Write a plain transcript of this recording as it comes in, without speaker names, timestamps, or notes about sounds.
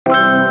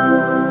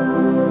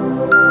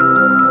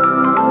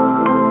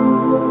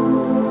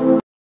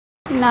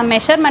நான்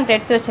மெஷர்மெண்ட்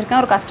எடுத்து வச்சுருக்கேன்,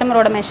 ஒரு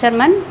கஸ்டமரோட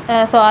மெஷர்மெண்ட்.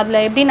 ஸோ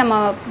அதில் எப்படி நம்ம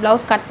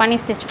ப்ளவுஸ் கட் பண்ணி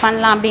ஸ்டிச்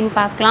பண்ணலாம் அப்படின்னு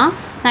பார்க்கலாம்.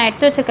 நான்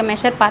எடுத்து வச்சுருக்க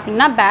மெஷர்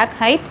பார்த்திங்கன்னா பேக்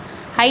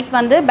ஹைட்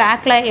வந்து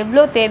பேக்கில்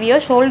எவ்வளோ தேவையோ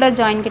ஷோல்டர்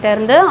ஜாயின்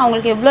கிட்டேருந்து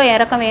அவங்களுக்கு எவ்வளோ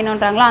இறக்கம்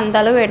வேணுன்றாங்களோ அந்த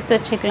அளவு எடுத்து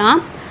வச்சுக்கலாம்.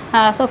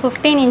 ஸோ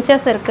 15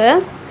 இன்ச்சஸ்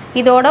இருக்குது.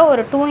 இதோட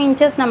ஒரு 2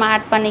 இன்ச்சஸ் நம்ம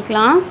ஆட்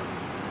பண்ணிக்கலாம்.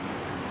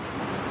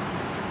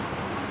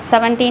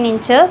 17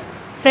 இன்ச்சஸ்.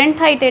 ஃப்ரண்ட்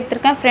ஹைட்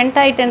எடுத்திருக்கேன். ஃப்ரண்ட்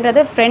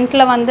ஹைட்டுன்றது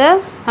ஃப்ரண்ட்டில் வந்து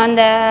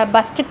அந்த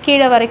பஸ்ட்டு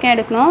கீழே வரைக்கும்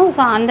எடுக்கணும்.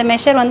 ஸோ அந்த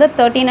மெஷர் வந்து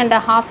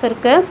 13.5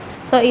 இருக்குது.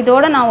 ஸோ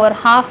இதோட நான் ஒரு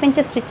 1/2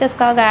 இன்ச்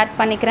ஸ்டிச்சஸ்க்காக ஆட்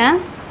பண்ணிக்கிறேன்.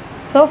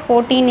 So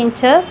 14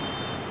 inches.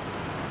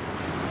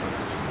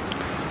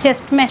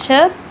 Chest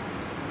measure,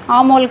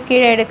 armhole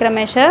கீழே எடுக்கிற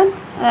மெஷர்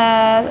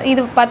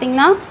இது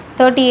பார்த்திங்கன்னா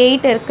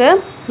 38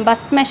 இருக்குது.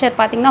 பஸ்ட் மெஷர்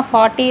பார்த்திங்கன்னா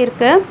 40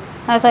 இருக்குது.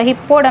 ஸோ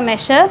ஹிப்போட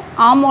மெஷர்,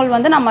 ஆர்ம்ஹோல்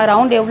வந்து நம்ம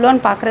ரவுண்ட்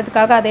எவ்வளோன்னு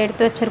பார்க்குறதுக்காக அதை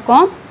எடுத்து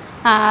வச்சுருக்கோம்.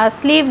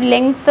 Sleeve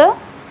length,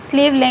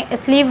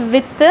 sleeve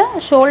with,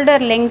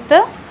 shoulder length,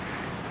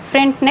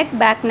 front neck,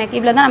 back neck,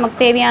 இவ்வளோ தான் நமக்கு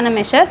தேவையான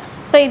மெஷர்.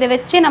 ஸோ இதை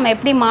வச்சு நம்ம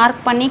எப்படி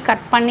மார்க் பண்ணி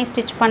கட் பண்ணி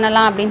ஸ்டிச்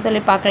பண்ணலாம் அப்படின்னு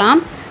சொல்லி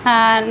பார்க்கலாம்.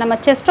 நம்ம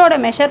செஸ்ட்டோட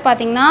மெஷர்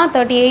பார்த்திங்கன்னா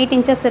 38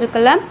 இன்ச்சஸ்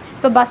இருக்குல்ல.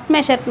 இப்போ பஸ்ட்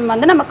மெஷர்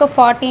வந்து நமக்கு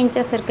 40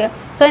 இன்ச்சஸ் இருக்குது.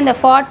 ஸோ இந்த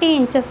 40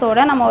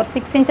 இன்ச்சஸோட நம்ம ஒரு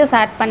 6 இன்ச்சஸ்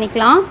ஆட்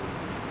பண்ணிக்கலாம்.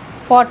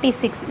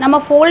 46. நம்ம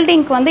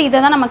ஃபோல்டிங்க்கு வந்து இதை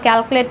தான் நம்ம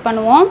கேல்குலேட்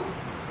பண்ணுவோம்.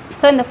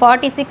 ஸோ இந்த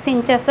 46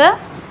 இன்ச்சஸை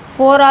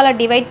 4ஆல்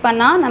டிவைட்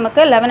பண்ணால்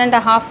நமக்கு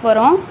 11.5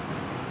 வரும்.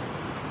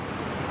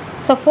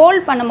 ஸோ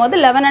ஃபோல்ட் பண்ணும்போது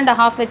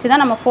 11.5 வச்சு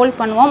தான் நம்ம ஃபோல்ட்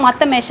பண்ணுவோம்.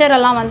 மற்ற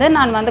மெஷரெல்லாம் வந்து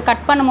நான் வந்து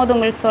கட் பண்ணும்போது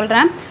உங்களுக்கு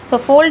சொல்கிறேன். ஸோ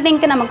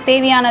ஃபோல்டிங்க்கு நமக்கு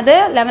தேவையானது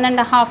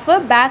 11.5,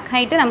 பேக்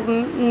ஹைட்டு நமக்கு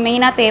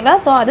மெயினாக தேவை.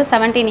 ஸோ அது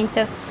 17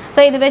 இன்ச்சஸ்.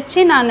 ஸோ இது வச்சு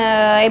நான்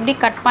எப்படி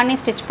கட் பண்ணி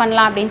ஸ்டிச்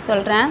பண்ணலாம் அப்படின்னு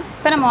சொல்கிறேன்.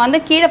 இப்போ நம்ம வந்து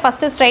கீழே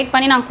ஃபஸ்ட்டு ஸ்ட்ரைட்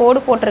பண்ணி நான் கோடு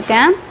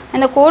போட்டிருக்கேன்.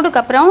 இந்த கோடுக்கு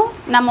அப்புறம்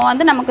நம்ம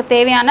வந்து நமக்கு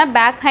தேவையான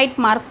பேக் ஹைட்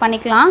மார்க்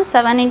பண்ணிக்கலாம்.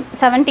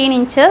 17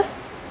 இன்ச்சஸ்.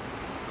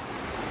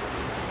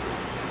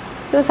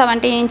 ஸோ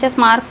 17 இன்ச்சஸ்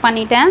மார்க்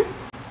பண்ணிட்டேன்.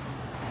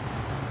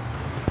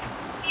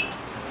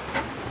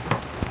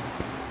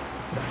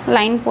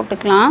 லைன்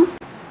போட்டுக்கலாம்.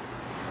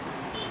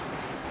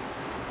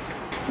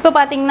 இப்போ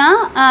பார்த்திங்கன்னா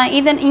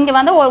இது இங்கே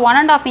வந்து ஒரு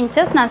 1.5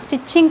 இன்ச்சஸ் நான்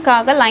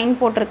ஸ்டிச்சிங்க்காக லைன்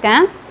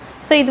போட்டிருக்கேன்.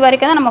 ஸோ இது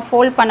வரைக்கும் தான் நம்ம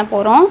ஃபோல்ட் பண்ண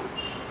போகிறோம்.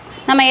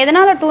 நம்ம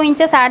எதனால் 2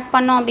 இன்ச்சஸ் ஆட்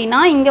பண்ணோம் அப்படின்னா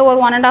இங்கே ஒரு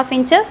 1.5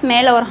 இன்ச்சஸ்,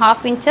 மேலே ஒரு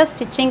 1/2 இன்ச்சஸ்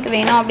ஸ்டிச்சிங்க்கு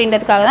வேணும்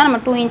அப்படின்றதுக்காக தான்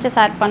நம்ம 2 இன்ச்சஸ்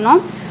ஆட்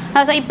பண்ணோம்.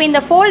 ஸோ இப்போ இந்த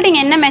ஃபோல்டிங்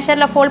என்ன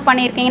மெஷரில் ஃபோல்ட்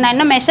பண்ணியிருக்கீங்க? நான்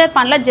இன்னும் மெஷர்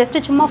பண்ணல,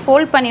 ஜஸ்ட்டு சும்மா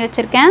ஃபோல்ட் பண்ணி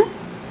வச்சுருக்கேன்.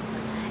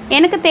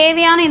 எனக்கு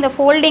தேவையான இந்த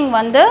ஃபோல்டிங்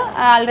வந்து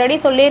ஆல்ரெடி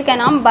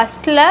சொல்லியிருக்கேன், நான்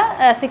பஸ்ட்டில்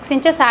 6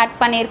 இன்ச்சஸ் ஆட்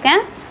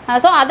பண்ணியிருக்கேன்.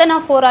 ஸோ அதை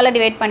நான் 4ஆல்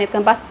டிவைட்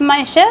பண்ணியிருக்கேன். பஸ்ட்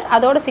மெஷர்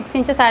அதோட 6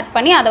 இன்ச்சஸ் ஆட்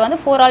பண்ணி அதை வந்து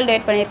 4ஆல்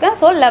டிவைட் பண்ணியிருக்கேன்.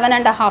 ஸோ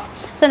 11.5.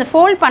 ஸோ இந்த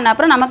ஃபோல்ட் பண்ண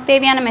அப்புறம் நமக்கு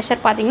தேவையான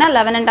மெஷர் பார்த்திங்கன்னா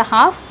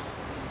 11.5.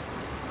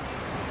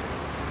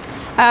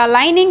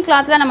 லைனிங்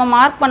கிளாத்தில் நம்ம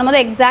மார்க் பண்ணும்போது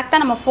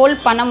எக்ஸாக்டாக நம்ம ஃபோல்ட்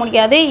பண்ண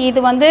முடியாது. இது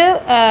வந்து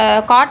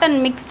காட்டன்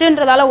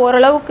மிக்ஸ்டுன்றதால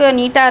ஓரளவுக்கு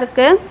நீட்டாக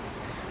இருக்குது.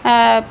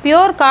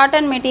 பியூர்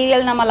காட்டன்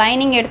மெட்டீரியல் நம்ம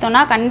லைனிங்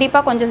எடுத்தோம்னா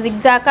கண்டிப்பாக கொஞ்சம்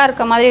ஜிக்ஸாக்காக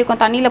இருக்க மாதிரி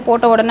இருக்கும். தண்ணியில்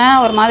போட்ட உடனே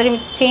ஒரு மாதிரி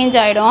சேஞ்ச்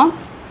ஆகிடும்.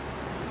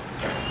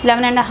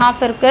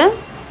 11.5 இருக்குது.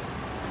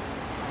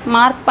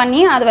 மார்க் பண்ணி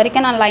அது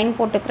வரைக்கும் நான் லைன்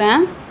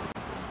போட்டுக்கிறேன்.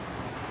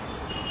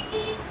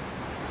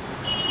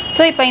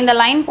 ஸோ இப்போ இந்த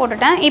லைன்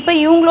போட்டுட்டேன். இப்போ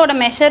இவங்களோட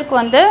மெஷருக்கு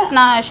வந்து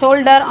நான்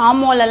ஷோல்டர்,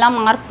 ஆர்ம்ஹோல் எல்லாம்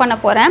மார்க் பண்ண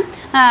போகிறேன்.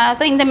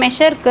 ஸோ இந்த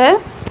மெஷருக்கு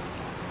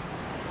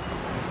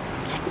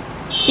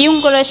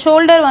இவங்களோட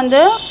ஷோல்டர்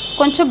வந்து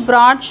கொஞ்சம்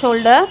ப்ராட்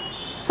ஷோல்டர்.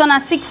 ஸோ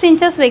நான் 6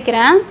 இன்ச்சஸ்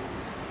வைக்கிறேன்.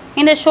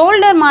 இந்த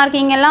ஷோல்டர்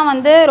மார்க்கிங் எல்லாம்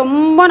வந்து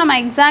ரொம்ப நம்ம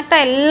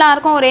எக்ஸாக்டாக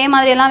எல்லாருக்கும் ஒரே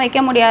மாதிரியெல்லாம்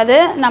வைக்க முடியாது.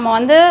 நம்ம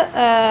வந்து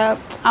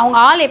அவங்க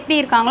ஆள் எப்படி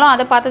இருக்காங்களோ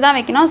அதை பார்த்து தான்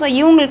வைக்கணும். ஸோ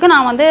இவங்களுக்கு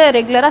நான் வந்து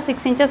ரெகுலராக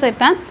 6 இன்ச்சஸ்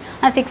வைப்பேன்.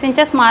 நான் 6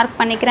 இன்ச்சஸ் மார்க்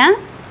பண்ணிக்கிறேன்.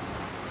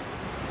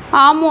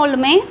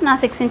 ஆர்ம்ஹோலுமே நான்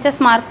 6 இன்ச்சஸ்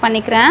மார்க்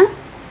பண்ணிக்கிறேன்.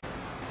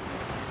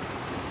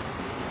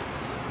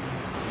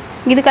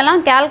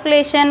 இதுக்கெல்லாம்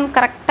கேல்குலேஷன்,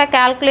 கரெக்டாக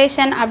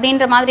கேல்குலேஷன்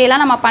அப்படின்ற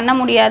மாதிரியெல்லாம் நம்ம பண்ண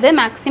முடியாது.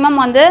 மேக்ஸிமம்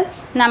வந்து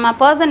நம்ம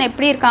பர்சன்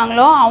எப்படி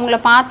இருக்காங்களோ அவங்கள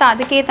பார்த்து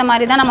அதுக்கேற்ற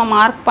மாதிரி தான் நம்ம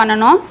மார்க்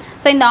பண்ணணும்.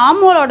 ஸோ இந்த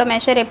ஆர்ம்ஹோலோட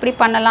மெஷர் எப்படி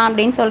பண்ணலாம்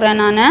அப்படின்னு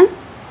சொல்கிறேன் நான்.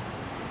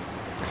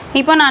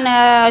 இப்போ நான்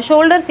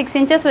ஷோல்டர் 6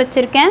 இன்ச்சஸ்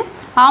வச்சுருக்கேன்.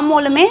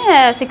 ஆர்ம்ஹோலுமே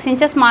 6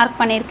 இன்ச்சஸ் மார்க்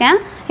பண்ணியிருக்கேன்.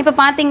 இப்போ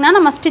பார்த்திங்கன்னா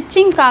நம்ம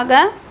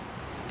ஸ்டிச்சிங்க்காக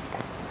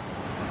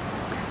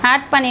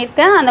ஆட்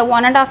பண்ணியிருக்கேன் அந்த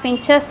 1.5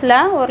 இன்ச்சஸில்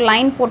ஒரு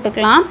லைன்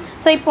போட்டுக்கலாம்.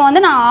 ஸோ இப்போ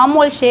வந்து நான்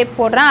ஆர்ம்ஹோல் ஷேப்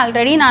போடுறேன்.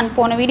 ஆல்ரெடி நான்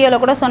போன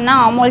வீடியோவில் கூட சொன்னேன்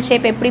ஆர்ம்ஹோல்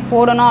ஷேப் எப்படி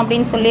போடணும்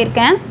அப்படின்னு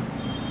சொல்லியிருக்கேன்.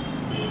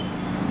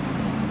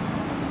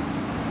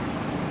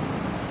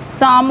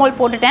 ஸோ ஆர்ம்ஹோல்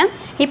போட்டுட்டேன்.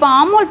 இப்போ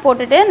ஆர்ம்ஹோல்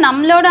போட்டுட்டு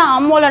நம்மளோட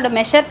ஆர்ம்ஹோலோட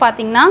மெஷர்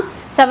பார்த்திங்கன்னா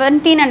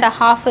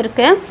 17.5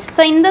 இருக்குது.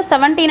 ஸோ இந்த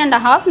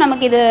 17.5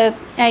 நமக்கு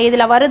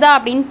இதில் வருதா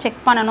அப்படின்னு செக்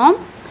பண்ணணும்.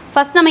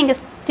 ஃபஸ்ட் நம்ம இங்கே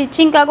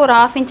ஸ்டிச்சிங்காக ஒரு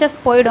 1/2 இன்ச்சஸ்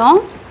போயிடும்.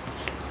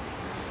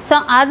 ஸோ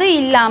அது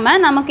இல்லாமல்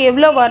நமக்கு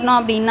எவ்வளோ வரணும்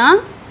அப்படின்னா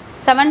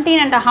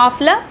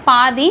 17.5ல்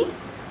பாதி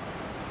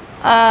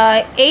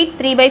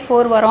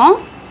 8/3/4 வரும்.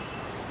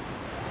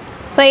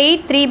 ஸோ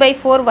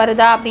 8/3/4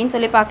 வருதா அப்படின்னு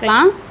சொல்லி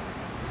பார்க்கலாம்.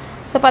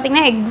 ஸோ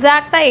பார்த்திங்கன்னா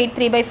எக்ஸாக்டாக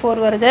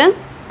 8/3/4 வருது,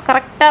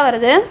 கரெக்டாக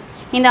வருது.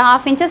 இந்த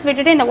 1/2 inches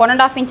விட்டுட்டு இந்த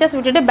 1.5 inches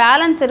விட்டுட்டு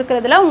பேலன்ஸ்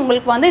இருக்கிறதுல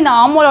உங்களுக்கு வந்து இந்த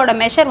ஆமோலோட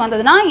மெஷர்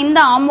வந்ததுன்னா இந்த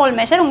ஆமோல்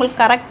மெஷர் உங்களுக்கு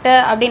கரெக்டு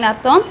அப்படின்னு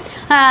அர்த்தம்.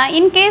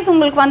 இன்கேஸ்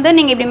உங்களுக்கு வந்து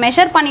நீங்கள் இப்படி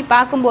மெஷர் பண்ணி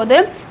பார்க்கும்போது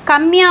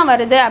கம்மியாக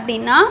வருது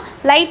அப்படின்னா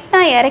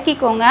லைட்டாக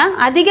இறக்கிக்கோங்க,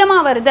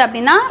 அதிகமாக வருது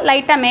அப்படின்னா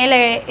லைட்டாக மேலே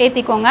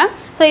ஏற்றிக்கோங்க.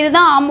 ஸோ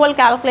இதுதான் ஆமோல்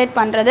கால்குலேட்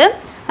பண்ணுறது.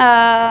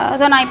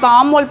 ஸோ நான் இப்போ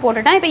ஆமோல்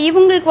போட்டுட்டேன். இப்போ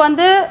இவங்களுக்கு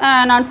வந்து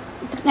நான்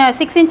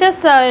 6 inches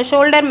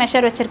ஷோல்டர்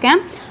மெஷர்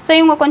வச்சுருக்கேன். ஸோ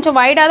இவங்க கொஞ்சம்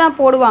வைடாக தான்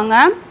போடுவாங்க.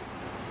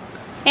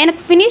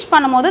 எனக்கு ஃபினிஷ்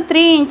பண்ணும்போது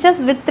 3 inches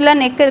வித்தில்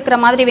நெக் இருக்கிற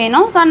மாதிரி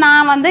வேணும். ஸோ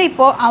நான் வந்து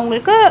இப்போது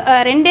அவங்களுக்கு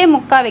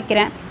 2.25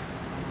 வைக்கிறேன்.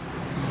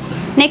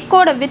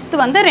 நெக்கோட வித்து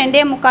வந்து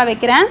 2.25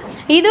 வைக்கிறேன்.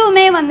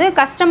 இதுவுமே வந்து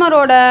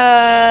கஸ்டமரோட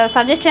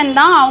சஜஷன்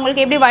தான்.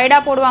 அவங்களுக்கு எப்படி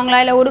வைடாக போடுவாங்களா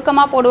இல்லை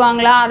ஒடுக்கமாக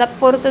போடுவாங்களா அதை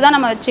பொறுத்து தான்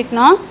நம்ம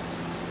வச்சுக்கணும்.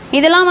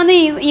 இதெல்லாம் வந்து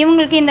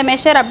இவங்களுக்கு இந்த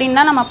மெஷர்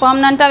அப்படின்னா நம்ம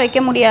பெர்மனண்ட்டாக வைக்க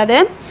முடியாது.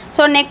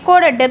 ஸோ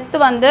நெக்கோட டெப்த்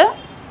வந்து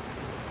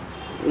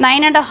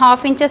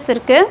 9.5 inches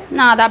இருக்குது.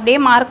 நான் அதை அப்படியே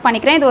மார்க்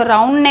பண்ணிக்கிறேன். இது ஒரு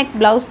ரவுண்ட் நெக்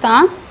ப்ளவுஸ்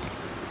தான்.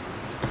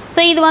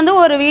 ஸோ இது வந்து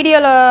ஒரு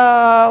வீடியோவில்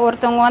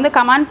ஒருத்தவங்க வந்து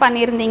கமெண்ட்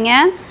பண்ணியிருந்தீங்க,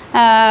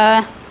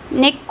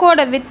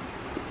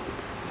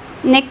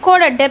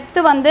 நெக்கோட டெப்த்து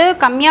வந்து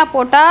கம்மியாக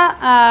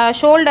போட்டால்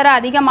ஷோல்டரை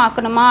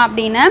அதிகமாக்கணுமா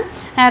அப்படின்னு.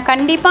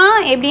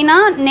 கண்டிப்பாக எப்படின்னா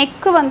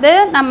நெக்கு வந்து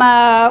நம்ம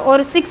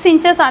ஒரு 6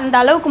 inches அந்த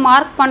அளவுக்கு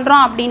மார்க்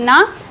பண்ணுறோம் அப்படின்னா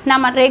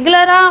நம்ம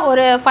ரெகுலராக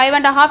ஒரு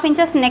 5.5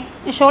 inches நெக்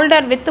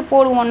ஷோல்டர் வித்து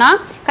போடுவோன்னா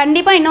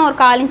கண்டிப்பாக இன்னும் ஒரு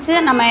 1/4 inch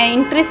நம்ம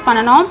இன்க்ரீஸ்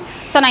பண்ணணும்.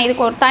 ஸோ நான்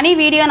இதுக்கு ஒரு தனி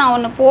வீடியோ நான்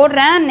ஒன்று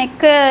போடுறேன்.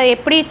 நெக்கு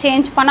எப்படி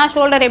சேஞ்ச் பண்ணால்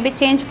ஷோல்டர் எப்படி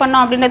சேஞ்ச்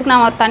பண்ணோம் அப்படின்றதுக்கு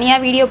நான் ஒரு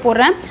தனியாக வீடியோ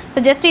போடுறேன். ஸோ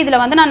ஜஸ்ட்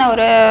இதில் வந்து நான்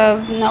ஒரு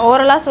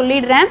ஓவரலாக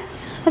சொல்லிடுறேன்.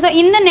 ஸோ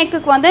இந்த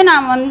நெக்குக்கு வந்து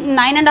நான் வந்து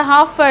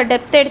 9.5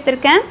 டெப்த்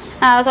எடுத்திருக்கேன்.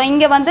 ஸோ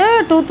இங்கே வந்து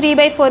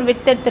 2/3/4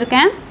 வித்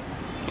எடுத்திருக்கேன்.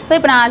 ஸோ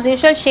இப்போ நான் ஆஸ்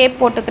யூஷுவல் ஷேப்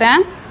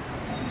போட்டுக்கிறேன்.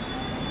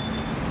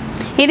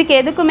 இதுக்கு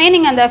எதுக்குமே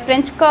நீங்கள் அந்த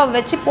ஃப்ரெஞ்ச் கர்வ்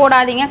வச்சு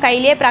போடாதீங்க,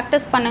 கையிலே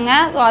ப்ராக்டிஸ்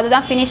பண்ணுங்கள். ஸோ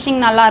அதுதான் ஃபினிஷிங்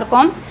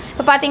நல்லாயிருக்கும்.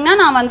 இப்போ பார்த்திங்கன்னா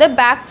நான் வந்து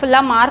பேக்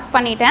ஃபுல்லாக மார்க்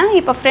பண்ணிட்டேன்.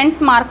 இப்போ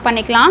ஃப்ரண்ட் மார்க்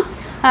பண்ணிக்கலாம்.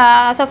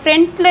 ஸோ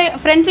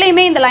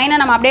ஃப்ரண்ட்லேயுமே இந்த லைனை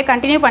நம்ம அப்படியே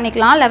கண்டினியூ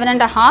பண்ணிக்கலாம்.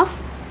 11.5.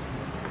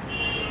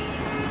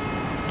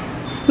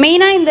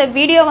 மெயினாக இந்த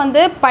வீடியோ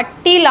வந்து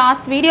பட்டி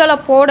லாஸ்ட்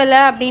வீடியோவில் போடலை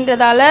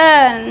அப்படின்றதால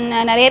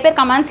நிறைய பேர்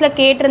கமெண்ட்ஸில்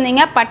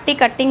கேட்டிருந்தீங்க பட்டி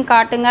கட்டிங்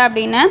காட்டுங்க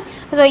அப்படின்னு.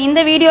 ஸோ இந்த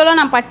வீடியோவில்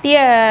நான்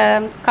பட்டியை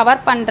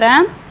கவர்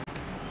பண்ணுறேன்.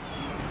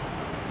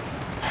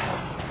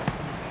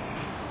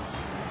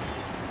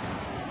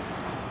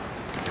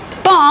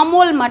 இப்போ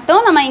ஆமோல்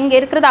மட்டும் நம்ம இங்கே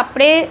இருக்கிறது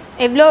அப்படியே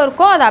எவ்வளோ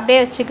இருக்கோ அதை அப்படியே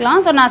வச்சுக்கலாம்.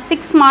 ஸோ நான்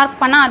 6 மார்க்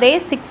பண்ணால் அதே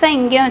 6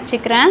 இங்கேயும்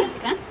வச்சுக்கிறேன்.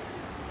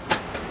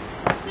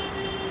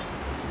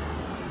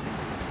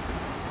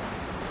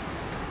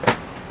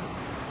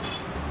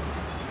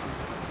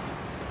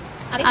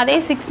 அதே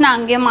 6 நான்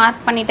அங்கேயும்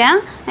மார்க் பண்ணிட்டேன்.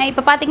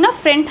 இப்போ பார்த்தீங்கன்னா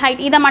ஃப்ரண்ட்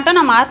ஹைட் இதை மட்டும்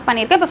நான் மார்க்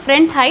பண்ணியிருக்கேன். இப்போ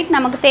ஃப்ரண்ட் ஹைட்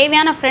நமக்கு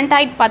தேவையான ஃப்ரண்ட்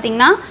ஹைட்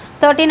பார்த்தீங்கன்னா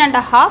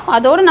 13.5,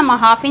 அதோடு நம்ம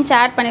 1/2 inch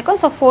ஆட் பண்ணியிருக்கோம்.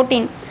 ஸோ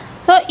 14.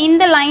 ஸோ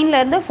இந்த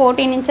லைன்லேருந்து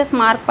 14 inches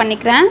மார்க்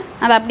பண்ணிக்கிறேன்.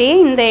 அது அப்படியே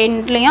இந்த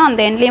எண்ட்லேயும்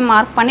அந்த எண்ட்லேயும்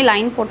மார்க் பண்ணி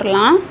லைன்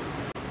போட்டுடலாம்.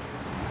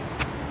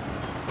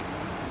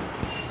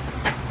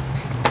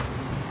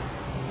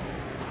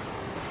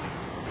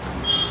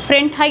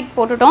 ஃப்ரண்ட் ஹைட்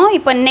போட்டுட்டோம்.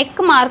 இப்போ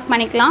நெக் மார்க்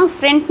பண்ணிக்கலாம்.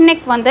 ஃப்ரண்ட்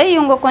நெக் வந்து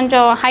இவங்க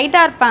கொஞ்சம்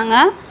ஹைட்டாக இருப்பாங்க.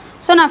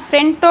 ஸோ நான்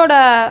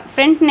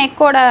ஃப்ரண்ட்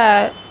நெக்கோட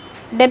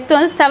டெப்த்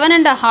வந்து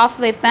 7.5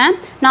 வைப்பேன்.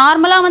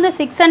 நார்மலாக வந்து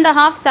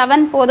 6.5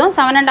 7 போதும்.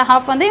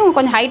 7.5 வந்து இவங்க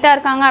கொஞ்சம் ஹைட்டாக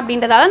இருக்காங்க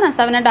அப்படின்றதால நான்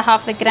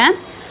 7.5 வைக்கிறேன்.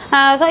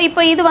 ஸோ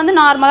இப்போ இது வந்து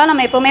நார்மலாக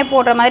நம்ம எப்போவுமே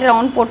போடுற மாதிரி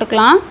ரவுண்ட்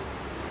போட்டுக்கலாம்.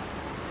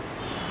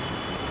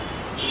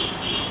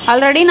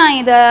 ஆல்ரெடி நான்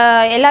இதை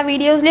எல்லா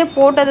வீடியோஸ்லேயும்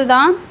போட்டது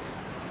தான்.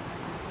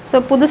 ஸோ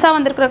புதுசாக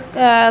வந்திருக்கிற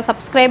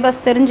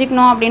சப்ஸ்கிரைபர்ஸ்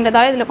தெரிஞ்சுக்கணும்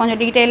அப்படின்றதால இதில்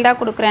கொஞ்சம்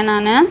டீட்டெயில்டாக கொடுக்குறேன்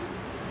நான்.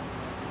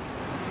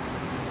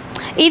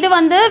 இது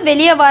வந்து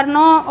வெளியே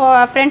வரணும்,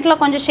 ஃப்ரண்ட்டில்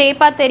கொஞ்சம்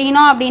ஷேப்பாக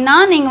தெரியணும் அப்படின்னா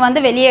நீங்கள் வந்து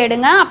வெளியே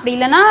எடுங்க. அப்படி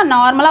இல்லைன்னா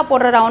நார்மலாக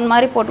போடுற ரவுண்ட்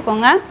மாதிரி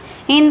போட்டுக்கோங்க.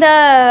 இந்த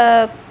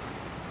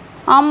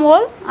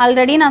ஆம்ஹோல்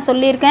ஆல்ரெடி நான்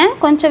சொல்லியிருக்கேன்,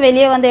 கொஞ்சம்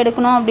வெளியே வந்து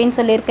எடுக்கணும் அப்படின்னு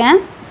சொல்லியிருக்கேன்.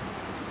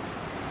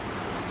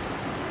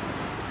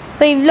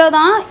 ஸோ இவ்வளோ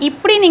தான்.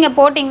 இப்படி நீங்கள்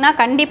போட்டிங்கன்னா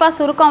கண்டிப்பாக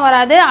சுருக்கம்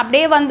வராது.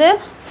 அப்படியே வந்து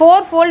 4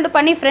 ஃபோல்டு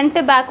பண்ணி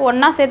ஃப்ரண்ட்டு பேக்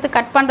ஒன்றா சேர்த்து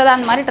கட் பண்ணுறது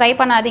அந்த மாதிரி ட்ரை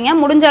பண்ணாதீங்க.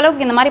 முடிஞ்ச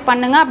அளவுக்கு இந்த மாதிரி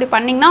பண்ணுங்கள். அப்படி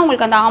பண்ணிங்கன்னா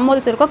உங்களுக்கு அந்த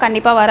ஆம்ஹோல் சுருக்கம்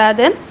கண்டிப்பாக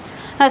வராது.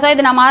 ஸோ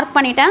இது நான் மார்க்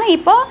பண்ணிட்டேன்.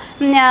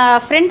 இப்போது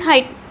ஃப்ரண்ட்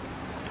ஹைட்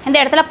இந்த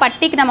இடத்துல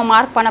பட்டிக்கு நம்ம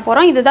மார்க் பண்ண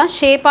போகிறோம். இதுதான்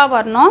ஷேப்பாக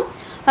வரணும்.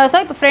 ஸோ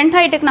இப்போ ஃப்ரண்ட்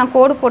ஹைட்டுக்கு நான்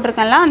கோடு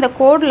போட்டிருக்கேன்ல, அந்த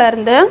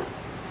கோட்லேருந்து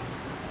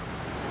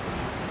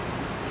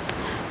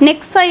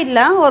நெக்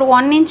சைடில் ஒரு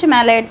 1 inch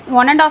மேலே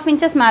 1.5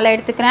 inches மேலே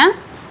எடுத்துக்கிறேன்.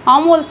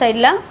 ஆம்ஹோல்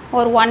சைடில்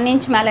ஒரு 1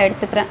 inch மேலே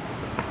எடுத்துக்கிறேன்.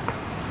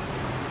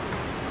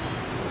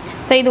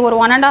 ஸோ இது ஒரு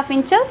 1.5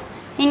 inches,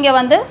 இங்கே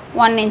வந்து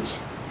 1 inch.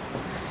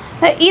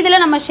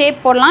 இதில் நம்ம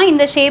ஷேப் போடலாம்.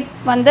 இந்த ஷேப்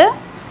வந்து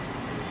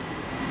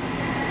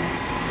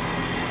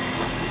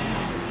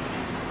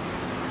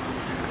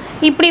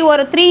இப்படி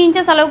ஒரு 3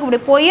 inches அளவுக்கு இப்படி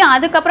போய்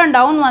அதுக்கப்புறம்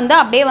டவுன் வந்து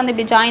அப்படியே வந்து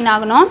இப்படி ஜாயின்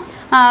ஆகணும்.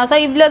 ஸோ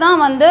இவ்வளோ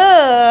தான் வந்து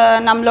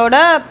நம்மளோட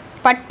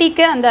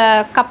பட்டிக்கு அந்த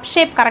கப்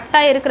ஷேப்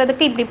கரெக்டாக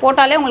இருக்கிறதுக்கு இப்படி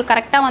போட்டாலே உங்களுக்கு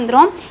கரெக்டாக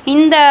வந்துடும்.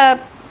 இந்த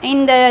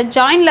இந்த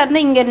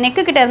ஜாயின்லேருந்து இங்கே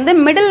நெக்கு கிட்ட இருந்து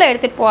மிடில்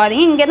எடுத்துகிட்டு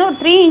போகாதீங்க. இங்கேருந்து ஒரு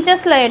 3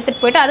 இன்ச்சஸில்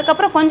எடுத்துகிட்டு போயிட்டு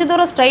அதுக்கப்புறம் கொஞ்சம்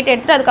தூரம் ஸ்ட்ரைட்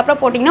எடுத்துகிட்டு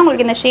அதுக்கப்புறம் போட்டிங்கன்னா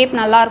உங்களுக்கு இந்த ஷேப்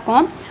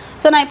நல்லாயிருக்கும்.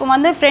 ஸோ நான் இப்போ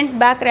வந்து ஃப்ரண்ட்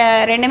பேக்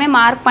ரெண்டுமே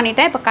மார்க்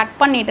பண்ணிவிட்டேன். இப்போ கட்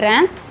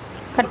பண்ணிடுறேன்.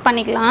 கட்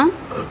பண்ணிக்கலாம்.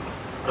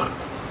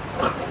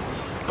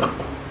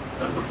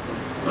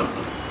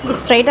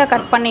 ஸ்ட்ரைட்டாக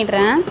கட்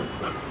பண்ணிடுறேன்.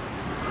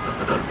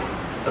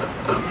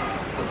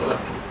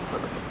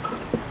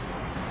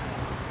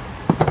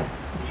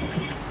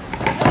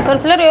 ஒரு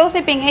சிலர்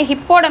யோசிப்பீங்க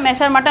ஹிப்போட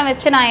மெஷர் மட்டும்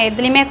வச்சு நான்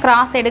எதுலேயுமே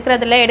கிராஸ்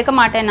எடுக்க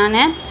மாட்டேன்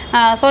நான்.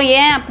 ஸோ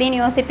ஏன் அப்படின்னு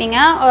யோசிப்பீங்க.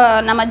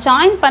 நம்ம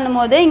ஜாயின்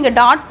பண்ணும்போது இங்கே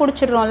டாட்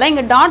பிடிச்சிடுறோம்ல,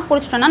 இங்கே டாட்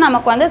பிடிச்சிட்டோன்னா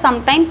நமக்கு வந்து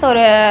சம்டைம்ஸ்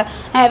ஒரு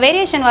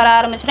வேரியேஷன் வர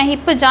ஆரம்பிச்சிடும்.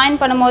 ஹிப்பு ஜாயின்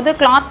பண்ணும்போது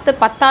கிளாத்து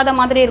பத்தாத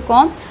மாதிரி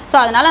இருக்கும். ஸோ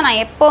அதனால்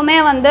நான் எப்போவுமே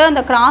வந்து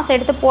அந்த கிராஸ்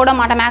எடுத்து போட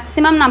மாட்டேன்.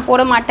 மேக்ஸிமம் நான்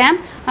போட மாட்டேன்.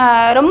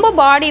 ரொம்ப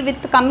பாடி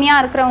வித்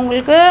கம்மியாக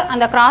இருக்கிறவங்களுக்கு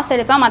அந்த கிராஸ்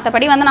எடுப்பேன்.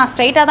 மற்றபடி வந்து நான்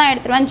ஸ்ட்ரைட்டாக தான்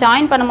எடுத்துருவேன்.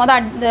 ஜாயின்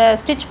பண்ணும்போது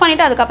ஸ்டிச்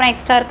பண்ணிவிட்டு அதுக்கப்புறம்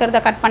எக்ஸ்ட்ரா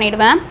இருக்கிறத கட்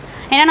பண்ணிவிடுவேன்.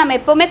 ஏன்னா நம்ம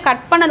எப்போவுமே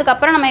கட்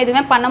பண்ணதுக்கப்புறம் நம்ம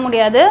எதுவுமே பண்ண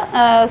முடியாது.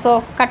 ஸோ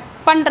கட்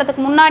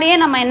பண்ணுறதுக்கு முன்னாடியே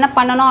நம்ம என்ன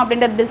பண்ணணும்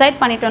அப்படின்றத டிசைட்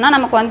பண்ணிட்டோன்னா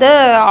நமக்கு வந்து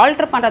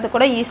ஆல்ட்ரு பண்ணுறதுக்கு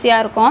கூட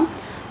ஈஸியாக இருக்கும்.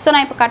 ஸோ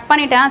நான் இப்போ கட்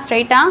பண்ணிட்டேன்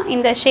ஸ்ட்ரைட்டாக.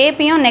 இந்த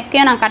ஷேப்பையும்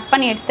நெக்கையும் நான் கட்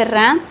பண்ணி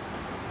எடுத்துடுறேன்.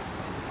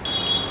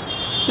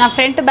 நான்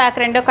ஃப்ரண்ட்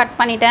பேக் ரெண்டும் கட்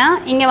பண்ணிட்டேன்.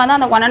 இங்கே வந்து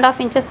அந்த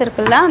 1.5 இன்ச்சஸ்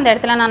இருக்குல்ல, அந்த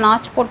இடத்துல நான்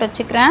நாச் போட்டு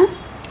வச்சுக்கிறேன்.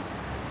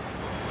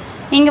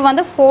 இங்கே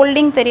வந்து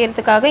ஃபோல்டிங்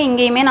தெரியறதுக்காக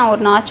இங்கேயுமே நான்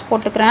ஒரு நாச்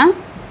போட்டுக்கிறேன்.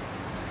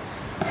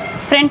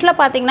 ஃப்ரண்ட்டில்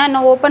பார்த்தீங்கன்னா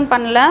இன்னும் ஓப்பன்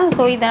பண்ணல.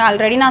 ஸோ இதை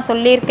ஆல்ரெடி நான்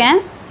சொல்லியிருக்கேன்.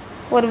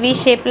 ஒரு வி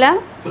ஷேப்பில்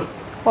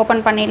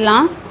ஓப்பன்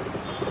பண்ணிடலாம்.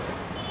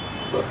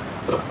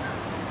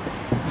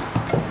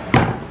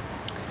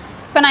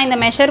 இப்போ நான் இந்த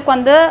மெஷருக்கு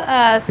வந்து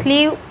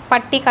ஸ்லீவ்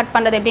பட்டி கட்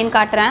பண்ணுறது எப்படின்னு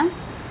காட்டுறேன்.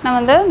 நான்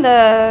வந்து இந்த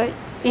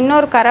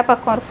இன்னொரு கரை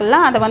பக்கம் இருக்குல்ல,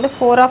 அதை வந்து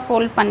 4ஆக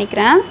ஃபோல்ட்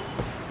பண்ணிக்கிறேன்.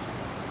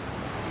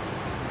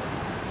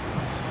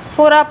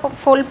 4ஆக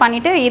ஃபோல்ட்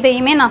பண்ணிவிட்டு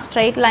இதையுமே நான்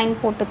ஸ்ட்ரைட் லைன்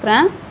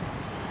போட்டுக்கிறேன்.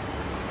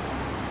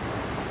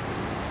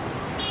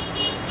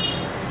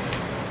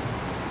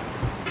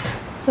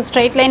 ஸோ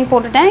ஸ்ட்ரைட் லைன்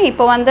போட்டுட்டேன்.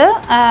 இப்போ வந்து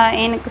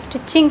எனக்கு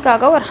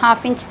ஸ்டிச்சிங்க்காக ஒரு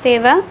 1/2 இன்ச்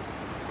தேவை.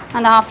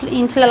 அந்த 1/2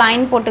 இன்ச்சில்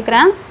லைன்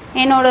போட்டுக்கிறேன்.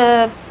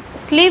 என்னோடய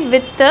ஸ்லீவ்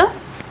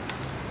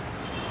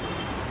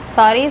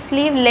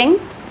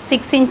லெங்த்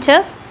 6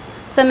 இன்ச்சஸ்.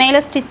 ஸோ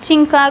மேலே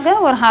ஸ்டிச்சிங்க்காக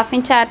ஒரு 1/2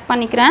 இன்ச் ஆட்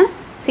பண்ணிக்கிறேன்.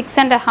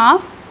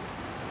 6.5.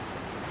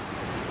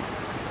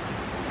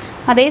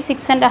 அதே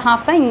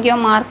 6.5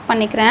 இங்கேயும் மார்க்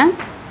பண்ணிக்கிறேன்.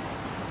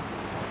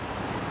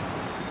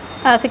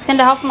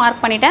 6.5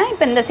 மார்க் பண்ணிட்டேன்.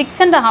 இப்போ இந்த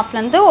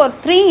 6.5லேருந்து ஒரு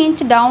 3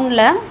 இன்ச்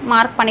டவுனில்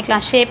மார்க்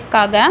பண்ணிக்கலாம்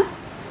ஷேப்க்காக.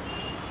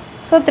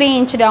 ஸோ 3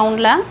 இன்ச்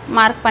டவுனில்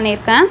மார்க்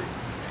பண்ணியிருக்கேன்.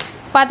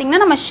 பார்த்திங்கன்னா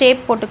நம்ம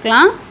ஷேப்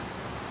போட்டுக்கலாம்.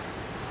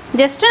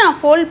 ஜஸ்ட்டு நான்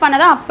ஃபோல்ட்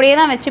பண்ணதை அப்படியே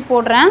தான் வச்சு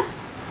போடுறேன்.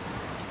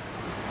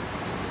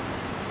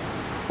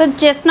 ஸோ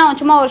ஜஸ்ட் நான்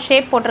சும்மா ஒரு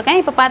ஷேப்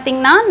போட்டிருக்கேன். இப்போ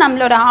பார்த்திங்கன்னா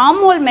நம்மளோட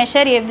ஆர்ம்ஹோல்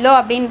மெஷர் எவ்வளோ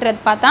அப்படின்றது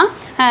பார்த்தா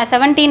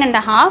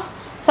 17.5.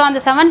 ஸோ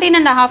அந்த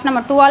 17.5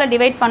 நம்ம 2ஆல்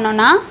டிவைட்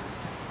பண்ணோன்னா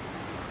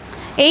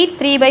 8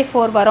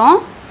 3/4 வரும்.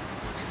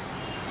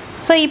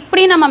 ஸோ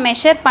இப்படி நம்ம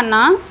மெஷர்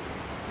பண்ணால்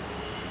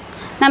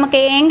நமக்கு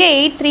எங்கே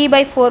 8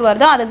 3/4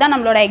 வருதோ அதுதான்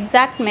நம்மளோட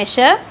எக்ஸாக்ட்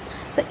மெஷர்.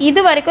 ஸோ இது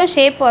வரைக்கும்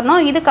ஷேப்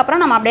வரணும்.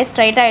 இதுக்கப்புறம் நம்ம அப்படியே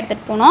ஸ்ட்ரைட்டாக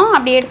எடுத்துகிட்டு போகணும்.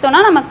 அப்படி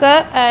எடுத்தோன்னா நமக்கு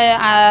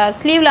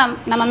ஸ்லீவில்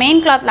நம்ம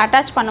மெயின் கிளாத்தில்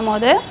அட்டாச்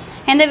பண்ணும்போது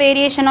எந்த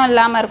வேரியேஷனும்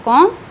இல்லாமல்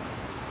இருக்கும்.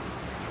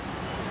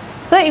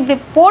 ஸோ இப்படி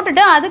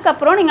போட்டுட்டு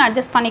அதுக்கப்புறம் நீங்கள்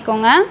அட்ஜஸ்ட்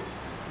பண்ணிக்கோங்க.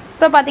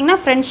 அப்புறம்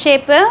பார்த்திங்கன்னா ஃப்ரண்ட்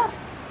ஷேப்பு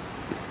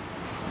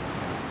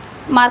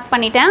மார்க்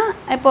பண்ணிட்டேன்.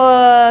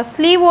 இப்போது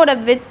ஸ்லீவோட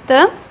வித்து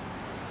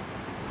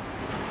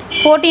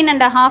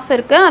 14.5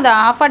 இருக்குது. அதை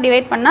 1/2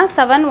 டிவைட் பண்ணால்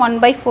 7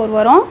 1/4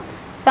 வரும்.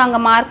 ஸோ அங்கே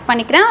மார்க்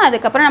பண்ணிக்கிறேன்.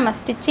 அதுக்கப்புறம் நம்ம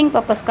ஸ்டிச்சிங்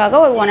பர்பஸ்க்காக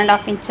ஒரு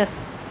 1.5 இன்ச்சஸ்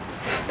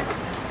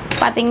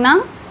பார்த்திங்கன்னா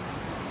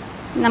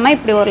நம்ம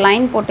இப்படி ஒரு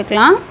லைன்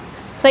போட்டுக்கலாம்.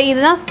 ஸோ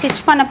இதுதான்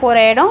ஸ்டிச் பண்ண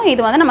போகிற இடம்.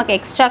 இது வந்து நமக்கு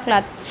எக்ஸ்ட்ரா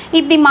கிளாத்.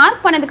 இப்படி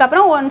மார்க்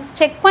பண்ணதுக்கப்புறம் ஒன்ஸ்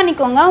செக்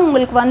பண்ணிக்கோங்க.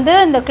 உங்களுக்கு வந்து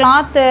இந்த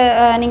கிளாத்து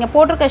நீங்கள்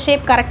போட்டிருக்க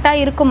ஷேப்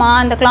கரெக்டாக இருக்குமா,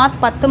 அந்த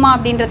கிளாத் பத்துமா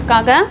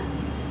அப்படின்றதுக்காக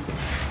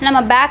நம்ம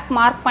பேக்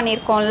மார்க்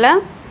பண்ணியிருக்கோம்ல,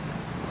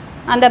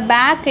 அந்த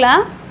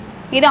பேக்கில்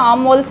இது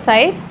ஆர்ம்ஹோல்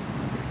சைடு,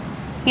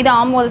 இது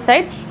ஆர்ம்ஹோல்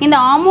சைடு. இந்த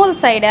ஆர்ம்ஹோல்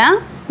சைடை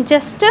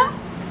ஜஸ்ட்டு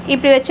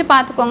இப்படி வச்சு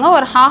பார்த்துக்கோங்க.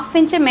 ஒரு 1/2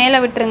 இன்ச்சு மேலே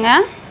விட்டுருங்க.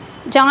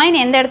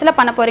 ஜாயின் எந்த இடத்துல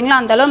பண்ண போகிறீங்களோ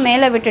அந்தளவு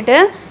மேலே விட்டுட்டு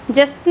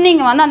ஜஸ்ட்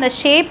நீங்கள் வந்து அந்த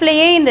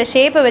ஷேப்லேயே இந்த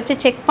ஷேப்பை வச்சு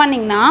செக்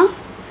பண்ணிங்கன்னா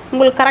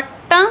உங்களுக்கு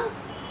கரெக்டாக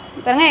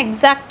பாருங்கள்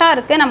எக்ஸாக்டாக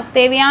இருக்குது. நமக்கு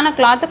தேவையான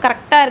கிளாத்து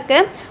கரெக்டாக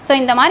இருக்குது. ஸோ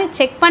இந்த மாதிரி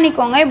செக்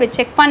பண்ணிக்கோங்க. இப்படி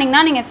செக்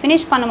பண்ணிங்கன்னா நீங்கள்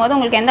ஃபினிஷ் பண்ணும்போது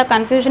உங்களுக்கு எந்த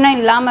கன்ஃபியூஷனும்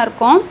இல்லாமல்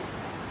இருக்கும்.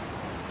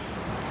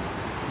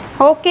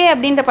 ஓகே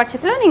அப்படின்ற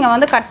பட்சத்தில் நீங்கள்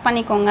வந்து கட்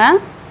பண்ணிக்கோங்க.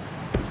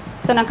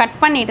 ஸோ நான் கட்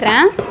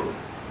பண்ணிடுறேன்.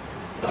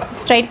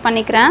 ஸ்ட்ரைட்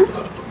பண்ணிக்கிறேன்.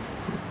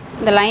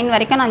 இந்த லைன்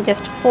வரைக்கும் நான்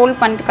ஜஸ்ட்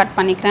ஃபோல்ட் பண்ணிட்டு கட்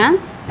பண்ணிக்கிறேன்.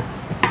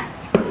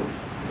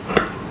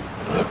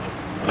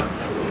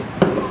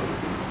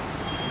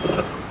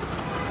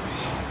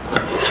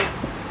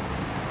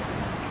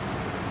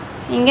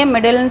 இங்கே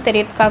மிடில்னு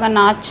தெரியறதுக்காக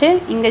நாச்சு,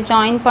 இங்கே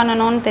ஜாயின்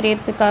பண்ணணும்னு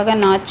தெரியறதுக்காக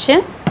நாச்சு.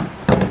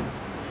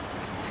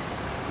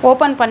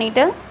 ஓப்பன்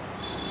பண்ணிவிட்டு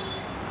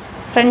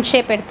ஃப்ரண்ட்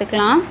ஷேப்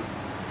எடுத்துக்கலாம்.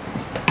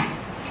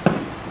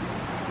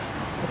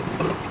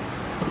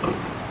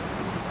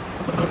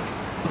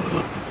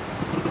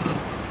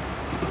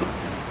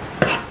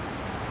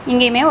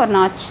 இங்கேயுமே ஒரு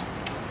நாச்.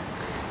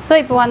 ஸோ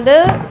இப்போ வந்து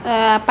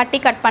பட்டி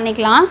கட்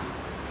பண்ணிக்கலாம்.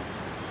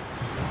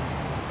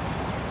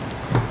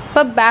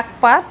 இப்போ பேக்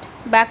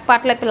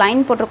பார்ட்டில் இப்போ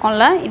லைன்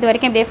போட்டிருக்கோம்ல, இது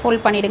வரைக்கும் இப்படியே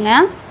ஃபோல்ட் பண்ணிவிடுங்க.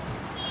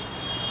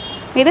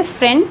 இது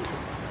ஃப்ரண்ட்.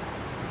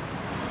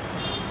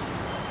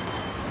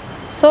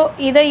 ஸோ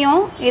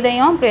இதையும்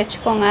இப்படி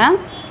வச்சுக்கோங்க.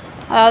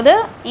 அதாவது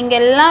இங்கே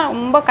எல்லாம்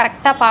ரொம்ப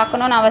கரெக்டாக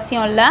பார்க்கணுன்னு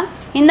அவசியம் இல்லை.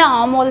 இந்த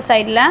ஆர்ம்ஹோல்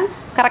சைடில்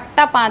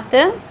கரெக்டாக பார்த்து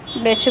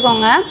இப்படி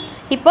வச்சுக்கோங்க.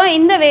 இப்போ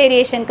இந்த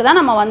வேரியேஷனுக்கு தான்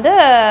நம்ம வந்து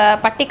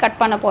பட்டி கட்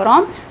பண்ண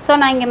போகிறோம். ஸோ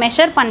நான் இங்கே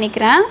மெஷர்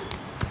பண்ணிக்கிறேன்.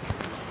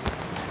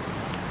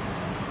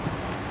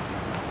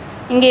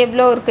 இங்கே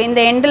எவ்வளோ இருக்குது,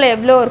 இந்த எண்டில்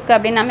எவ்வளோ இருக்குது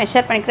அப்படின்னு நான்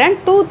மெஷர் பண்ணிக்கிறேன்.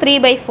 2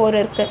 3/4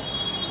 இருக்குது.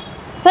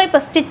 ஸோ இப்போ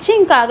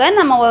ஸ்டிச்சிங்க்காக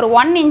நம்ம ஒரு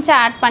 1 இன்ச்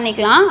ஆட்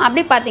பண்ணிக்கலாம்.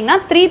 அப்படி பார்த்திங்கன்னா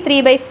 3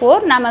 3/4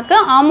 நமக்கு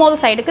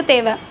ஆர்ம்ஹோல் சைடுக்கு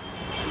தேவை.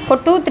 இப்போ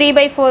 2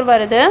 3/4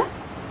 வருது.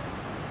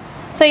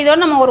 ஸோ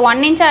இதோடு நம்ம ஒரு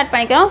 1 இன்ச் ஆட்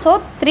பண்ணிக்கிறோம். ஸோ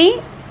 3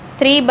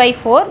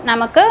 3/4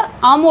 நமக்கு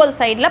ஆர்ம்ஹோல்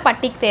சைடில்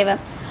பட்டிக்கு தேவை.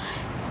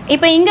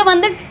 இப்போ இங்கே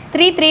வந்து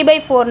 3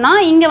 3/4னா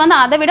இங்கே வந்து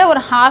அதை விட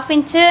ஒரு 1/2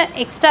 இன்ச்சு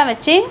எக்ஸ்ட்ரா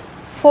வச்சு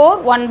 4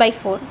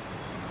 1/4.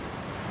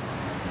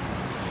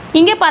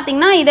 இங்கே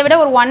பார்த்திங்கன்னா இதை விட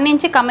ஒரு 1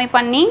 இன்ச்சு கம்மி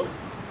பண்ணி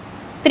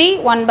 3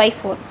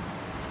 1/4.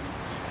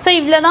 ஸோ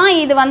இவ்வளோ தான்.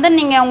 இது வந்து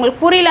நீங்கள்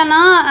உங்களுக்கு புரியலன்னா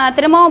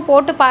திரும்பவும்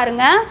போட்டு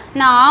பாருங்கள்.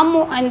 நான்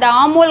இந்த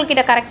ஆர்ம்ஹோல்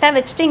கிட்ட கரெக்டாக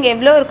வச்சுட்டு இங்கே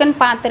எவ்வளோ இருக்குன்னு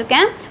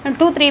பார்த்துருக்கேன்.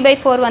 2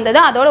 3/4 வந்தது.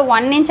 அதோட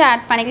 1 இன்ச்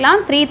ஆட் பண்ணிக்கலாம்.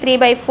 3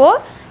 3/4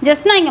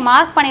 ஜஸ்ட் நான் இங்கே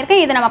மார்க்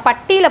பண்ணியிருக்கேன். இதை நம்ம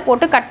பட்டியில்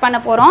போட்டு கட் பண்ண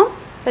போகிறோம்.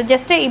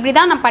 ஜஸ்ட்டு இப்படி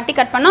தான் நான் பட்டி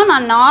கட் பண்ணோம்.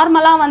 நான்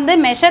நார்மலாக வந்து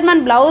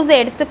மெஷர்மெண்ட் ப்ளவுஸ்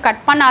எடுத்து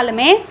கட்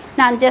பண்ணாலுமே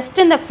நான்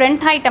ஜஸ்ட் இந்த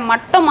ஃப்ரண்ட் ஹைட்டை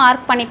மட்டும்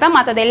மார்க் பண்ணிப்பேன்.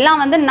 மற்றது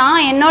எல்லாம் வந்து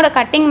நான் என்னோடய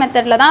கட்டிங்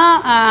மெத்தடில் தான்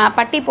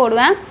பட்டி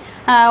போடுவேன்.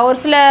 ஒரு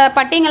சில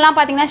பட்டிங்கெல்லாம்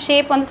பார்த்திங்கன்னா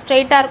ஷேப் வந்து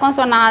ஸ்ட்ரெயிட்டாக இருக்கும்.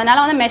 ஸோ நான்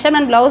அதனால் வந்து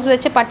மெஷர்மெண்ட் ப்ளவுஸ்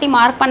வச்சு பட்டி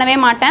மார்க் பண்ணவே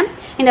மாட்டேன்.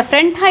 இந்த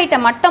ஃப்ரண்ட் ஹைட்டை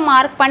மட்டும்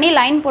மார்க் பண்ணி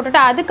லைன் போட்டுட்டு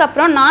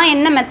அதுக்கப்புறம் நான்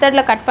என்ன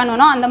மெத்தடில் கட்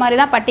பண்ணுவேனோ அந்த மாதிரி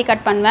தான் பட்டி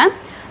கட் பண்ணுவேன்.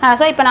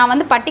 ஸோ இப்போ நான்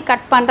வந்து பட்டி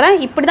கட் பண்ணுறேன்.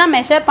 இப்படி தான்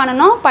மெஷர்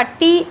பண்ணணும்.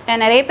 பட்டி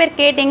நிறைய பேர்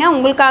கேட்டிங்க,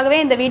 உங்களுக்காகவே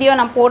இந்த வீடியோ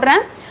நான்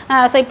போடுறேன்.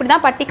 ஸோ இப்படி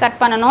தான் பட்டி கட்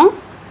பண்ணணும்.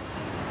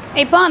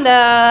 இப்போ அந்த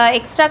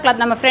எக்ஸ்ட்ரா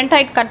கிளாத் நம்ம ஃப்ரண்ட்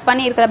ஹைட் கட்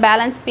பண்ணி இருக்கிற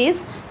பேலன்ஸ்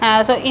பீஸ்,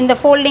 ஸோ இந்த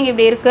ஃபோல்டிங்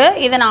இப்படி இருக்குது.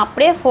 இதை நான்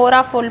அப்படியே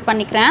 4ஆக ஃபோல்ட்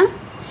பண்ணிக்கிறேன்.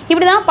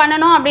 இப்படி தான்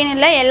பண்ணணும் அப்படின்னு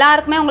இல்லை.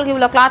 எல்லாருக்குமே உங்களுக்கு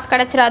இவ்வளோ கிளாத்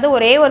கிடச்சிடாது.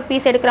 ஒரே ஒரு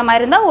பீஸ் எடுக்கிற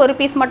மாதிரி இருந்தால் ஒரு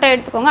பீஸ் மட்டும்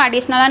எடுத்துக்கோங்க.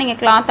 அடிஷ்னலாக நீங்கள்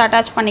கிளாத்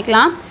அட்டாச்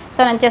பண்ணிக்கலாம். ஸோ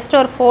நான் ஜஸ்ட்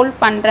ஒரு ஃபோல்ட்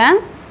பண்ணுறேன்.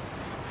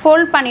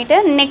 ஃபோல்ட் பண்ணிவிட்டு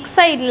நெக்ஸ்ட்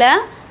சைடில்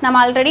நம்ம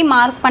ஆல்ரெடி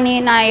மார்க் பண்ணி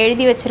நான்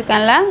எழுதி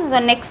வச்சுருக்கேன்ல, ஸோ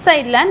நெக்ஸ்ட்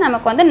சைடில்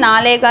நமக்கு வந்து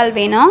 4.25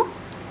 வேணும்.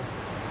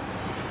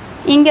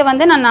 இங்கே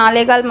வந்து நான்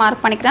 4.25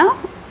 மார்க் பண்ணிக்கிறேன்.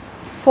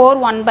 4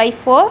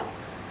 1/4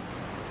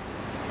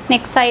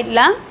 நெக்ஸ்ட்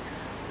சைடில்.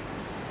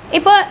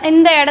 இப்போ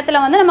இந்த இடத்துல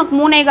வந்து நமக்கு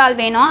 3.25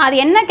 வேணும். அது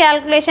என்ன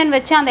கேல்குலேஷன்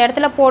வச்சு அந்த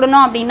இடத்துல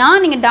போடணும் அப்படின்னா,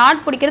 நீங்கள் டாட்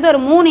பிடிக்கிறது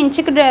ஒரு 3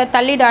 இன்ச்சுக்கு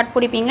தள்ளி டாட்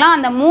பிடிப்பீங்களா,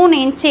 அந்த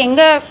 3 இன்ச்சு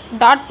எங்கே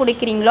டாட்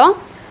பிடிக்கிறீங்களோ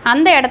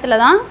அந்த இடத்துல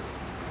தான்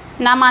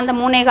நம்ம அந்த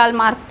 3.25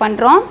 மார்க்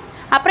பண்ணுறோம்.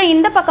 அப்புறம்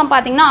இந்த பக்கம்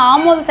பார்த்திங்கன்னா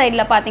ஆர்ம்ஹோல்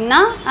சைடில்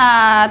பார்த்திங்கன்னா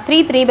 3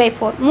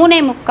 3/4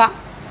 3.25.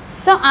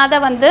 ஸோ அதை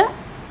வந்து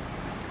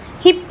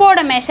ஹிப்போட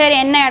மெஷர்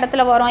என்ன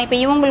இடத்துல வரும், இப்போ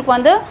இவங்களுக்கு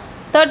வந்து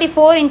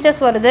 34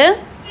 இன்ச்சஸ் வருது.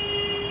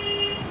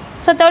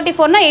 ஸோ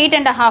 34னா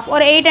 8.5,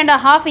 ஒரு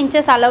 8.5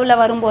 இன்ச்சஸ்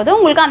அளவில் வரும்போது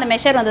உங்களுக்கு அந்த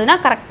மெஷர் வந்ததுன்னா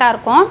கரெக்டாக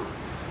இருக்கும்.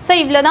 ஸோ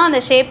இவ்வளோ தான்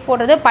அந்த ஷேப்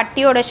போடுறது,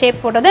 பட்டியோட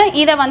ஷேப் போடுறது.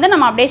 இதை வந்து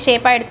நம்ம அப்படியே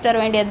ஷேப்பாக எடுத்துகிட்டு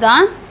வர வேண்டியது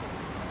தான்.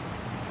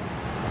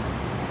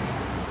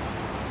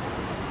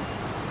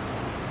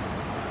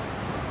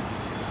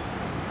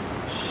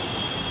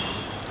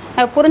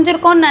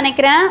 புரிஞ்சிருக்கோன்னு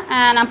நினைக்கிறேன்.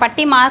 நான்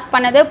பட்டி மார்க்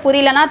பண்ணது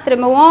புரியலன்னா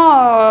திரும்பவும்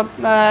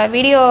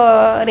வீடியோ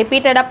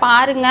ரிப்பீட்டடாக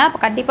பாருங்கள். அப்போ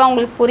கண்டிப்பாக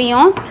உங்களுக்கு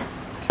புரியும்.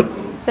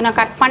 ஸோ நான்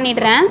கட்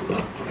பண்ணிடுறேன்.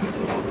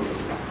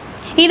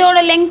 இதோட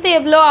லெங்க்த்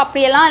எவ்வளோ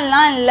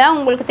அப்படியெல்லாம் இல்லை,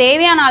 உங்களுக்கு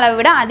தேவையான அளவை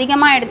விட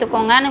அதிகமாக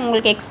எடுத்துக்கோங்க.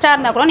 உங்களுக்கு எக்ஸ்ட்ரா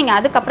இருந்தால் கூட நீங்கள்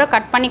அதுக்கப்புறம்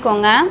கட்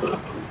பண்ணிக்கோங்க.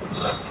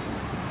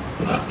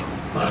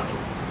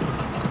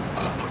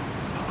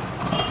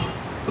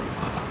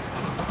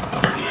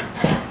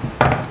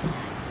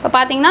 இப்போ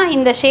பார்த்தீங்கன்னா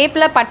இந்த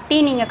ஷேப்பில் பட்டி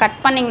நீங்கள் கட்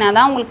பண்ணிங்கன்னா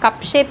தான் உங்களுக்கு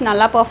கப் ஷேப்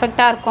நல்லா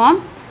பர்ஃபெக்டாக இருக்கும்.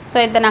 ஸோ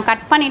இதை நான்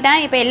கட்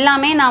பண்ணிட்டேன். இப்போ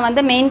எல்லாமே நான்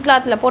வந்து மெயின்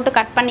கிளாத்தில் போட்டு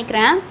கட்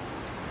பண்ணிக்கிறேன்.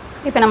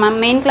 இப்போ நம்ம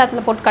மெயின்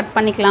கிளாத்தில் போட்டு கட்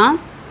பண்ணிக்கலாம்.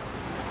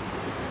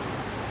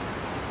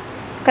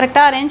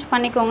 கரெக்டாக அரேஞ்ச்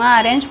பண்ணிக்கோங்க.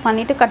 அரேஞ்ச்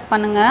பண்ணிவிட்டு கட்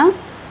பண்ணுங்கள்.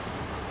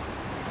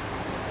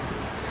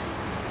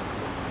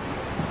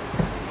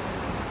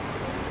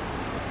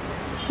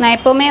 நான்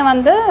எப்போவுமே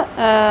வந்து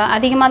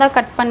அதிகமாக தான்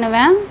கட்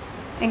பண்ணுவேன்,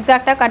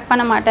 எக்ஸாக்டாக கட்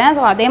பண்ண மாட்டேன்.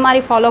 ஸோ அதே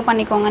மாதிரி ஃபாலோ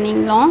பண்ணிக்கோங்க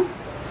நீங்களும்.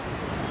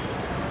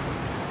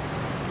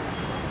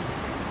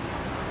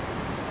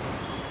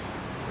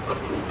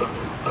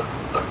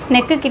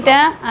 நெக்கு கிட்ட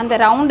அந்த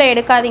ரவுண்டை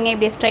எடுக்காதீங்க,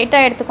 இப்படி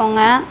ஸ்ட்ரைட்டாக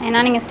எடுத்துக்கோங்க.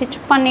 ஏன்னா நீங்கள்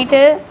ஸ்டிச்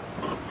பண்ணிவிட்டு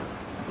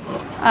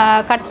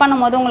கட்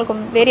பண்ணும்போது உங்களுக்கு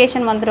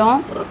வேரியேஷன் வந்துடும்.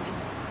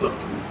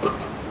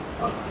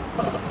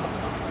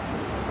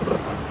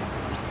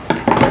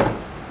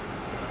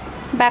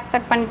 பேக்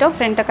கட் பண்ணிவிட்டோம்,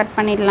 ஃப்ரண்ட்டை கட்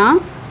பண்ணிடலாம்.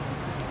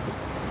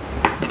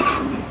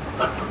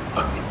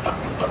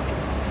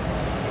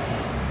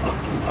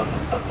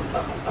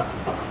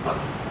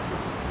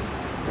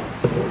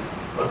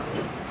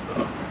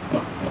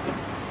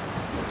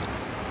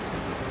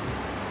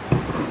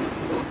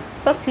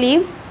 இப்போ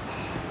ஸ்லீவ்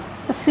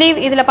ஸ்லீவ்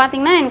இதில்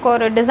பார்த்தீங்கன்னா எனக்கு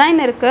ஒரு டிசைன்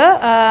இருக்குது,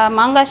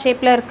 மாங்காய்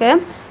ஷேப்பில்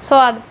இருக்குது. ஸோ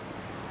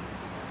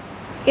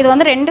இது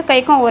வந்து 2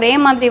 கைக்கும் ஒரே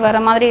மாதிரி வர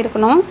மாதிரி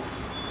இருக்கணும்.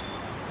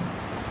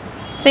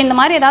 ஸோ இந்த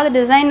மாதிரி ஏதாவது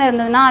டிசைன்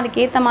இருந்ததுன்னா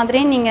அதுக்கேற்ற மாதிரி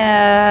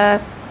நீங்கள்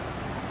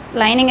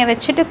லைனிங்கை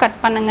வச்சுட்டு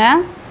கட் பண்ணுங்கள்.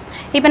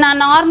 இப்போ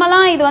நான்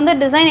நார்மலாக இது வந்து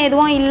டிசைன்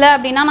எதுவும் இல்லை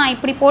அப்படின்னா நான்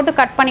இப்படி போட்டு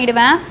கட்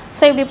பண்ணிவிடுவேன்.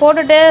 ஸோ இப்படி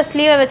போட்டுட்டு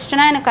ஸ்லீவை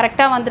வச்சுட்டேன்னா எனக்கு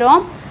கரெக்டாக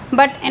வந்துடும்.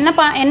 பட்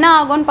என்ன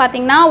ஆகும்னு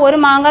பார்த்தீங்கன்னா ஒரு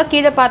மாங்காய்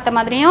கீழே பார்த்த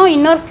மாதிரியும்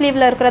இன்னொரு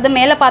ஸ்லீவில் இருக்கிறது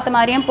மேலே பார்த்த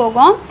மாதிரியும்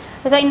போகும்.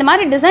 ஸோ இந்த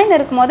மாதிரி டிசைன்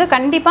இருக்கும்போது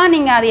கண்டிப்பாக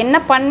நீங்கள் அது என்ன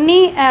பண்ணி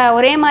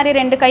ஒரே மாதிரி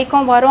 2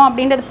 கைக்கும் வரும்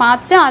அப்படின்றது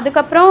பார்த்துட்டு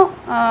அதுக்கப்புறம்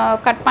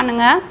கட்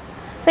பண்ணுங்கள்.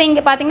 ஸோ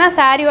இங்கே பார்த்தீங்கன்னா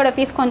சாரியோட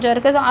பீஸ் கொஞ்சம்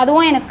இருக்குது. ஸோ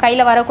அதுவும் எனக்கு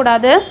கையில்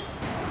வரக்கூடாது.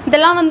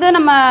 இதெல்லாம் வந்து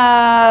நம்ம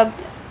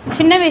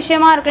சின்ன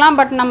விஷயமா இருக்கலாம்,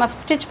 பட் நம்ம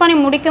ஸ்டிச் பண்ணி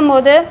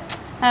முடிக்கும்போது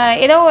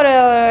ஏதோ ஒரு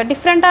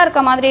டிஃப்ரெண்ட்டாக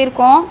இருக்க மாதிரி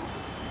இருக்கும்.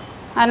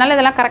 அதனால்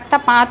இதெல்லாம்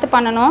கரெக்டாக பார்த்து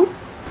பண்ணணும்.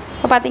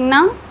 இப்போ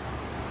பார்த்திங்கன்னா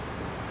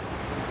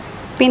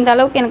இப்போ இந்த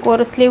அளவுக்கு எனக்கு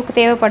ஒரு ஸ்லீவுக்கு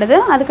தேவைப்படுது.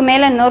 அதுக்கு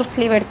மேலே இன்னொரு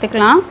ஸ்லீவ்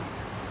எடுத்துக்கலாம்.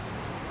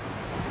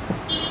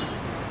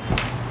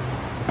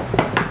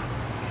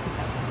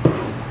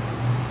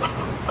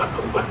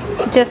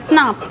 ஜஸ்ட்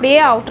நான் அப்படியே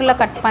அவுட்டரில்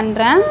கட்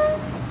பண்ணுறேன்.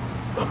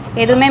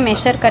 எதுவுமே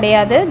மெஷர்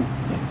கிடையாது,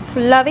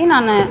 ஃபுல்லாகவே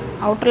நான்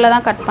அவுட்டரில்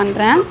தான் கட்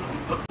பண்ணுறேன்.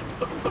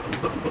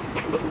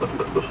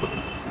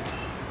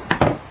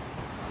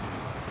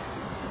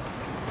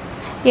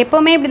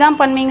 எப்போவுமே இப்படி தான்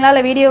பண்ணுவீங்களா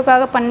இல்லை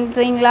வீடியோக்காக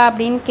பண்ணுறீங்களா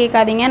அப்படின்னு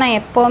கேட்காதீங்க. நான்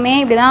எப்போவுமே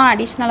இப்படி தான்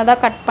அடிஷ்னலாக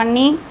தான் கட்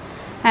பண்ணி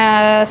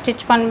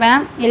ஸ்டிச்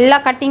பண்ணுவேன். எல்லா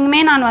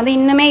கட்டிங்குமே நான் வந்து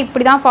இன்னுமே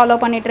இப்படி தான்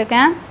ஃபாலோ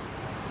பண்ணிகிட்ருக்கேன்.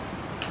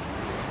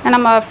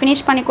 நம்ம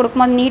ஃபினிஷ் பண்ணி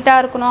கொடுக்கும்போது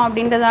நீட்டாக இருக்கணும்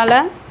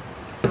அப்படின்றதால.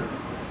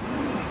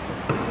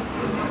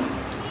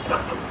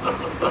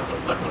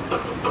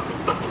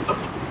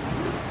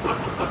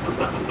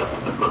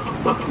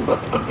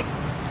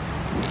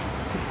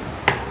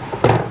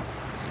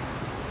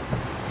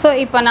 ஸோ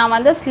இப்போ நான்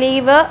வந்து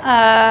ஸ்லீவு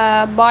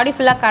பாடி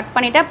ஃபுல்லாக கட்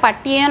பண்ணிவிட்டேன்.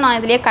 பட்டியையும் நான்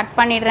இதிலே கட்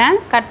பண்ணிடுறேன்.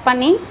 கட்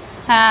பண்ணி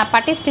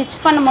பட்டி ஸ்டிச்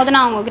பண்ணும்போது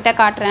நான் உங்கள்கிட்ட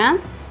காட்டுறேன்.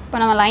 இப்போ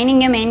நம்ம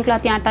லைனிங்கையும் மெயின்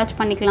கிளாத்தையும் அட்டாச்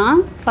பண்ணிக்கலாம்.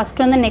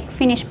 ஃபஸ்ட்டு வந்து நெக்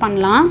ஃபினிஷ்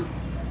பண்ணலாம்.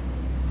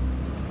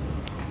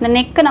 இந்த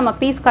நெக்கு நம்ம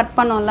பீஸ் கட்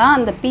பண்ணோம்ல,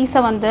 அந்த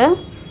பீஸை வந்து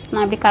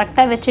நான் இப்படி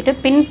கரெக்டாக வச்சுட்டு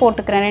பின்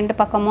போட்டுக்கிறேன் 2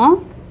 பக்கமும்.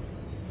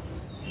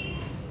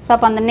 ஸோ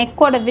அப்போ அந்த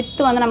நெக்கோட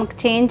வித்து வந்து நமக்கு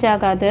சேஞ்ச்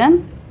ஆகாது.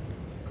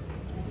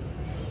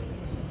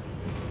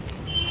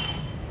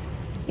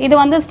 இது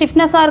வந்து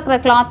ஸ்டிஃப்னஸாக இருக்கிற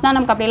கிளாத் தான்,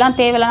 நமக்கு அப்படியெல்லாம்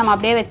தேவையில்லை. நம்ம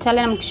அப்படியே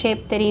வச்சாலே நமக்கு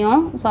ஷேப்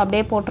தெரியும். ஸோ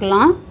அப்படியே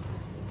போட்டுடலாம்.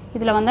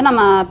 இதில் வந்து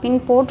நம்ம பின்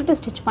போட்டுட்டு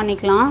ஸ்டிச்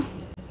பண்ணிக்கலாம்.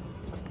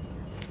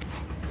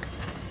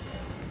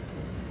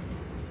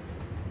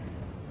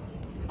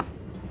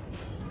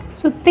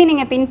 சுற்றி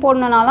நீங்கள் பின்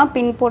போடணுன்னாலும்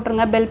பின்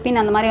போட்டுருங்க. பெல்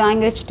பின் அந்த மாதிரி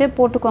வாங்கி வச்சுட்டு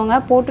போட்டுக்கோங்க.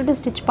 போட்டுட்டு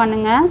ஸ்டிச்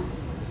பண்ணுங்கள்.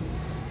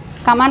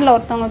 கமெண்டில்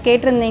ஒருத்தவங்க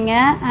கேட்டிருந்தீங்க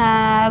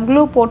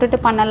க்ளூ போட்டுட்டு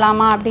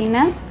பண்ணலாமா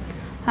அப்படின்னு.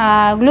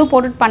 க்ளூ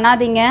போட்டுட்டு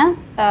பண்ணாதீங்க.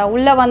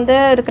 உள்ளே வந்து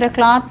இருக்கிற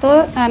கிளாத்து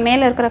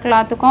மேலே இருக்கிற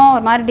கிளாத்துக்கும்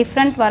ஒரு மாதிரி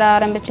டிஃப்ரெண்ட் வர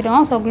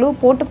ஆரம்பிச்சிடும். ஸோ க்ளூ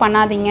போட்டு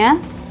பண்ணாதீங்க.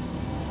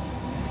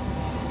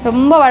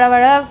 ரொம்ப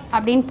வழவழ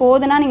அப்படின்னு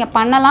போகுதுன்னா நீங்கள்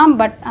பண்ணலாம்,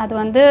 பட் அது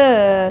வந்து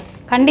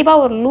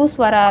கண்டிப்பாக ஒரு லூஸ்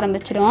வர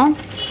ஆரம்பிச்சிடும்.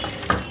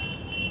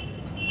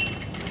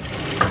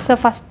 ஸோ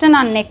ஃபஸ்ட்டு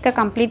நான் நெக்கை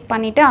கம்ப்ளீட்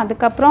பண்ணிவிட்டு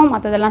அதுக்கப்புறம்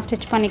மற்றதெல்லாம்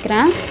ஸ்டிச்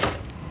பண்ணிக்கிறேன்.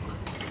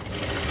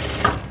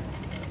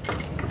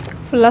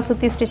 ஃபுல்லாக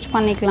சுற்றி ஸ்டிச்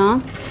பண்ணிக்கலாம்.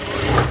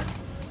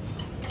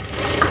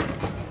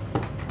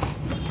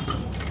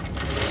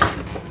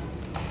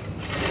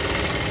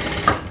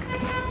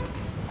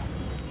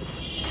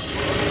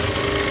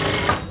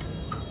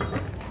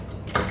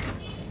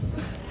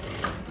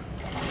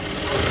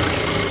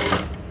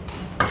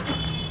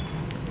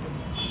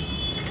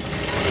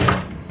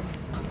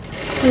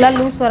 ஃபுல்லாக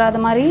லூஸ் வராத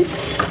மாதிரி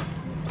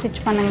ஸ்டிச்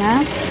பண்ணுங்கள்.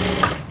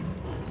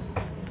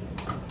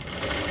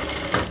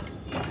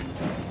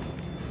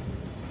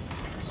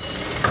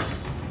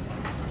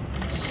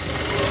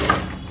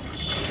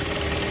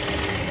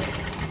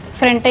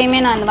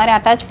 ஃப்ரண்ட்டையுமே நான் இந்த மாதிரி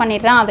அட்டாச்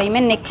பண்ணிடுறேன். அதையுமே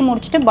நெக்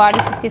முடிச்சுட்டு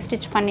பாடி சுற்றி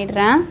ஸ்டிச்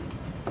பண்ணிடுறேன்.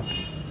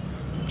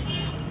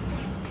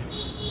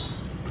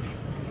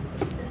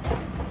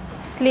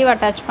 ஸ்லீவ்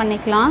அட்டாச்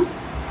பண்ணிக்கலாம்.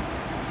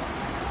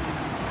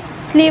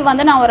 ஸ்லீவ்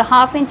வந்து நான் ஒரு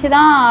 1/2 இன்ச்சு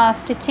தான்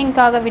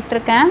ஸ்டிச்சிங்க்காக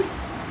விட்டுருக்கேன்.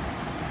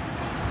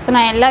 ஸோ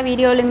நான் எல்லா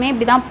வீடியோலையுமே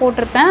இப்படி தான்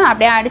போட்டிருப்பேன்.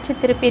 அப்படியே அடித்து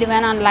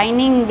திருப்பிடுவேன். நான்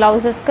லைனிங்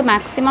ப்ளவுசஸ்க்கு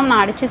மேக்ஸிமம்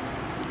நான் அடித்து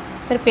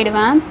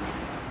திருப்பிடுவேன்.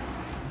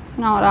 ஸோ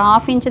நான் ஒரு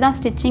 1/2 இன்ச்சு தான்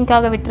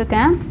ஸ்டிச்சிங்க்காக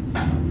விட்டுருக்கேன்.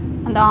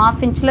 அந்த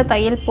 1/2 இன்ச்சில்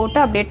தையல் போட்டு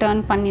அப்படியே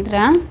டர்ன்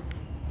பண்ணிடுறேன்.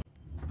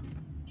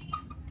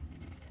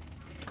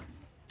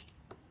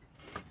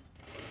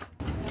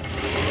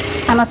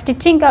 நம்ம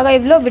ஸ்டிச்சிங்க்காக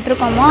எவ்வளோ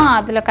விட்டுருக்கோமோ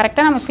அதில்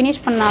கரெக்டாக நம்ம ஃபினிஷ்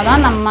பண்ணால்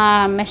தான் நம்ம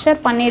மெஷர்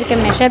பண்ணியிருக்க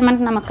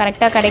மெஷர்மெண்ட் நமக்கு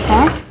கரெக்டாக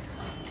கிடைக்கும்.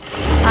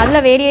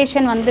 அதில்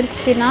வேரியேஷன்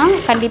வந்துருச்சுன்னா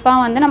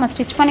கண்டிப்பாக வந்து நம்ம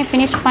ஸ்டிச் பண்ணி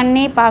ஃபினிஷ்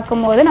பண்ணி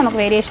பார்க்கும்போது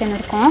நமக்கு வேரியேஷன்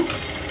இருக்கும்.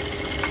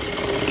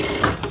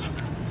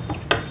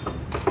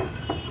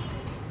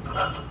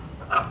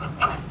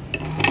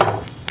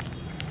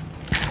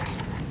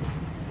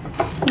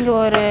 இங்கே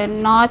ஒரு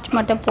நாச்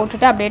மட்டும்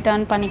போட்டுட்டு அப்படியே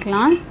டர்ன்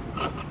பண்ணிக்கலாம்.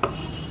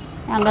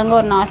 அங்கங்கே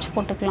ஒரு நாச்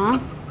போட்டுக்கலாம்.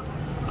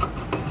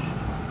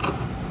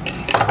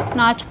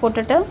 நாச்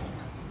போட்டுட்டு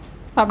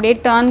அப்படியே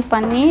டர்ன்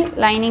பண்ணி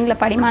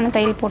லைனிங்கில் படிமான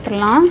தையல்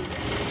போட்டுடலாம்.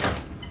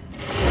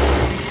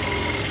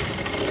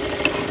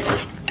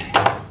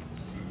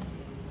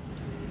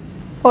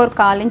 ஒரு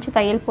 1/4 இன்ச்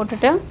தையல்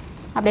போட்டுட்டு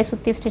அப்படியே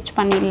சுற்றி ஸ்டிச்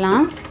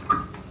பண்ணிடலாம்.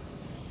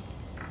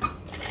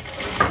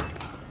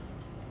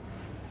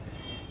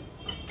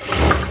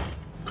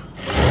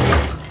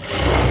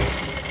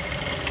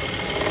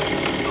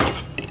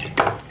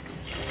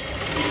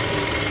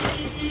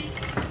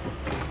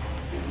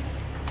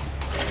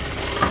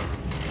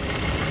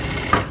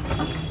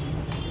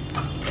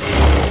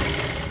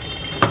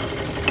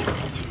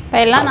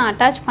 இப்போ எல்லாம் நான்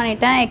அட்டாச்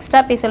பண்ணிட்டேன். எக்ஸ்ட்ரா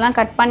பீஸ் எல்லாம்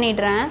கட்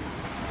பண்ணிடுறேன்.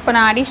 இப்போ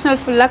நான் அடிஷ்னல்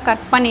ஃபுல்லாக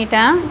கட்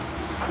பண்ணிட்டேன்.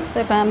 ஸோ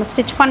இப்போ நம்ம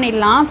ஸ்டிச்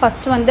பண்ணிடலாம்.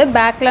 ஃபஸ்ட்டு வந்து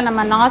பேக்கில்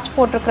நம்ம நாச்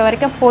போட்டிருக்கிற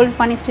வரைக்கும் ஃபோல்ட்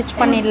பண்ணி ஸ்டிச்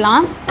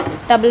பண்ணிடலாம்.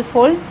 Double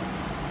fold.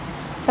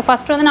 ஸோ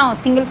ஃபஸ்ட்டு வந்து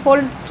நான் சிங்கிள்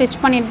ஃபோல்ட் ஸ்டிச்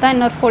பண்ணிட்டு தான்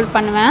இன்னொரு ஃபோல்ட்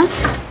பண்ணுவேன்.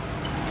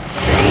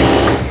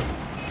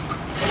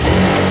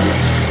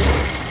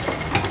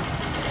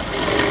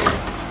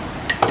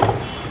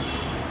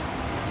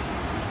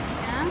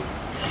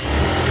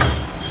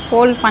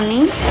 ஃபோல்ட்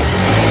பண்ணி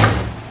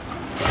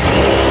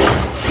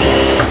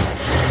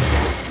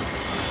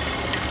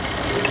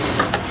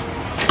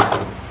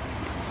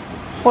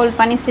ஃபோல்ட்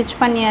பண்ணி ஸ்டிச்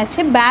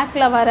பண்ணியாச்சு.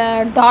 பேக்கில் வர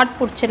டாட்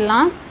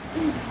பிடிச்சிடலாம்.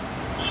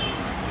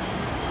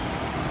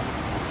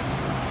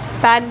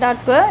 பேக்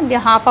டாட்க்கு இப்படி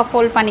ஹாஃபாக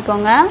ஃபோல்ட்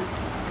பண்ணிக்கோங்க.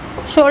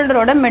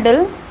 ஷோல்டரோட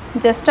மிடில்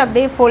ஜஸ்ட்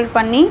அப்படியே ஃபோல்ட்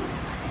பண்ணி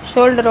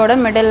ஷோல்டரோட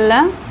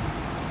மிடிலில்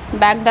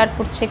பேக் டாட்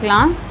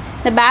பிடிச்சிக்கலாம்.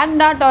 இந்த பேக்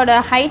டாட்டோட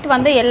ஹைட்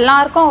வந்து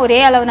எல்லாருக்கும் ஒரே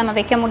அளவு நம்ம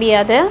வைக்க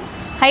முடியாது.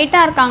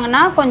 ஹைட்டாக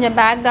இருக்காங்கன்னா கொஞ்சம்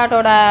பேக்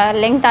டாட்டோட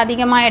லென்த்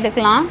அதிகமாக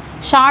எடுக்கலாம்.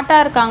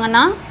 ஷார்ட்டாக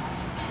இருக்காங்கன்னா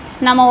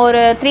நம்ம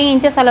ஒரு 3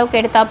 இன்ச்சஸ்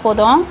அளவுக்கு எடுத்தால்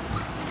போதும்.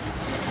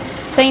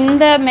 ஸோ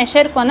இந்த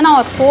மெஷருக்கு வந்து நான்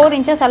ஒரு 4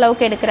 இன்ச்சஸ்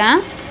அளவுக்கு எடுக்கிறேன்.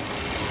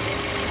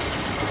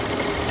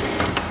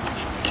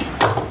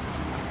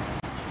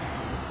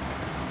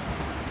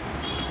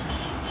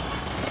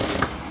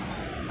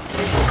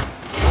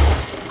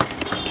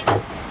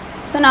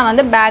 ஸோ நான்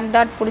வந்து பேக்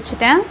டாட்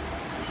பிடிச்சிட்டேன்.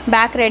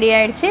 பேக் ரெடி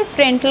ஆகிடுச்சு.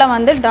 ஃப்ரண்ட்டில்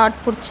வந்து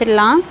டாட்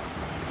பிடிச்சிடலாம்.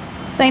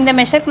 ஸோ இந்த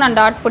மெஷருக்கு நான்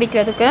டாட்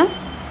பிடிக்கிறதுக்கு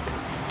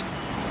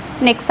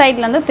நெக்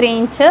சைட்லேருந்து 3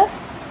 இன்ச்சஸ்,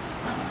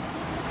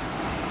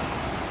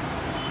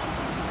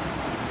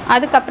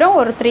 அதுக்கப்புறம்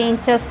ஒரு 3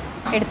 இன்ச்சஸ்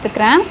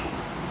எடுத்துக்கிறேன்.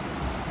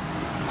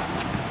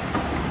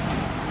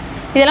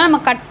 இதெல்லாம் நம்ம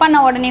கட்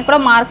பண்ண உடனே கூட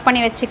மார்க்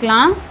பண்ணி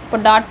வச்சுக்கலாம். இப்போ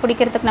டாட்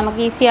பிடிக்கிறதுக்கு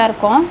நமக்கு ஈஸியாக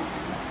இருக்கும்.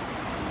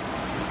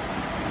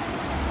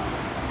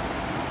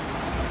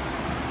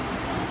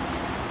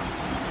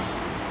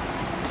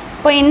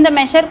 இப்போ இந்த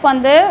மெஷருக்கு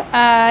வந்து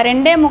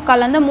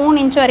 2.25 3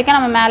 இன்ச் வரைக்கும்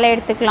நம்ம மேலே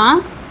எடுத்துக்கலாம்.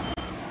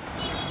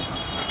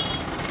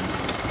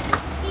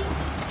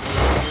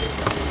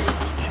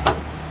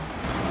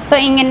 ஸோ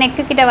இங்கே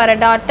நெக்கு கிட்ட வர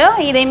டாட்டு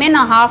இதையுமே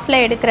நான்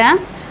ஹாஃபில் எடுக்கிறேன்.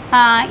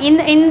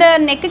 இந்த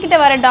நெக்கு கிட்ட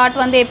வர டாட்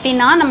வந்து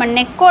எப்படின்னா நம்ம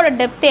நெக்கோட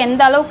டெப்த்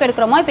எந்த அளவுக்கு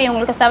எடுக்கிறோமோ, இப்போ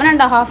இவங்களுக்கு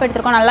 7.5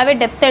 எடுத்துருக்கோம், நல்லாவே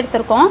டெப்த்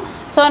எடுத்திருக்கோம்.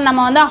 ஸோ நம்ம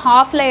வந்து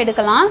ஹாஃபில்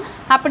எடுக்கலாம்.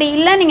 அப்படி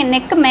இல்லை நீங்கள்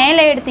நெக்கு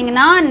மேலே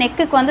எடுத்திங்கன்னா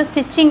நெக்குக்கு வந்து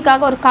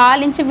ஸ்டிச்சிங்க்காக ஒரு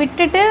 1/4 இன்ச்சு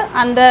விட்டுட்டு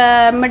அந்த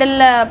மிடில்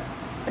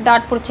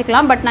டாட்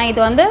பிடிச்சிக்கலாம். பட் நான்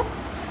இது வந்து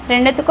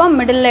ரெண்டுத்துக்கும்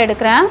மிடில்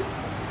எடுக்கிறேன்.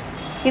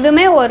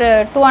 இதுவுமே ஒரு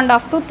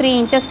 2.5 to 3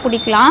 இன்ச்சஸ்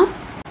பிடிக்கலாம்.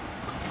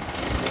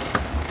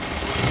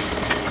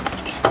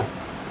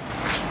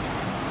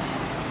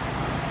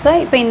 ஸோ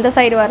இப்போ இந்த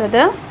சைடு வருது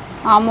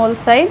ஆர்ம்ஹோல்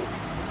சைடு.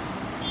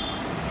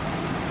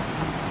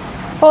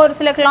 இப்போ ஒரு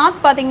சில கிளாத்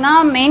பார்த்திங்கன்னா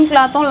மெயின்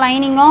கிளாத்தும்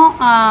லைனிங்கும்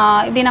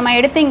இப்படி நம்ம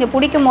எடுத்து இங்கே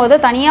பிடிக்கும் போது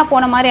தனியாக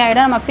போன மாதிரி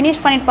ஆகிடும். நம்ம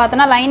ஃபினிஷ் பண்ணிட்டு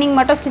பார்த்தோன்னா லைனிங்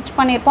மட்டும் ஸ்டிச்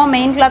பண்ணியிருப்போம்,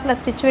 மெயின் கிளாத்தில்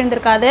ஸ்டிச்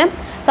விழுந்திருக்காது.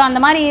 ஸோ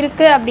அந்த மாதிரி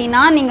இருக்குது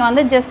அப்படின்னா நீங்கள்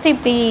வந்து ஜஸ்ட்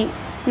இப்படி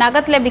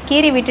நகத்தில் இப்படி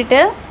கீறி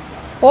விட்டுட்டு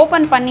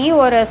ஓப்பன் பண்ணி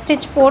ஒரு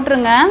ஸ்டிச்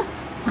போட்டுருங்க.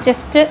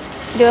 ஜஸ்ட்டு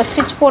இப்படி ஒரு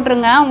ஸ்டிச்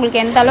போட்டுருங்க.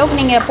 உங்களுக்கு எந்த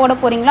அளவுக்கு நீங்கள் போட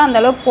போகிறீங்களோ அந்த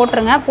அளவுக்கு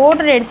போட்டுருங்க.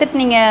 போட்டுட்டு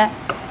எடுத்துகிட்டு நீங்கள்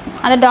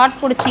அந்த டாட்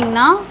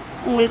பிடிச்சிங்கன்னா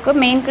உங்களுக்கு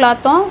மெயின்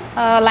கிளாத்தும்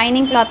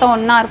லைனிங் கிளாத்தும்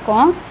ஒன்றா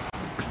இருக்கும்.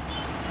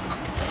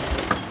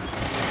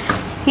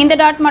 இந்த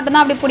டாட்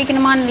மட்டும்தான் அப்படி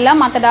பிடிக்கணுமான்னு இல்லை,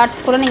 மற்ற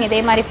டாட்ஸ் கூட நீங்கள் இதே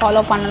மாதிரி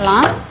ஃபாலோ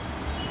பண்ணலாம்.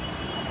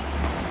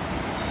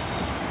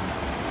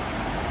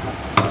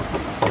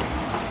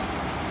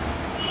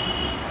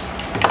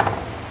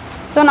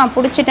 ஸோ நான்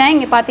பிடிச்சிட்டேன்.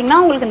 இங்கே பார்த்தீங்கன்னா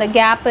உங்களுக்கு இந்த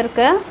கேப்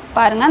இருக்குது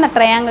பாருங்கள், அந்த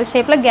ட்ரையாங்கிள்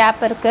ஷேப்பில்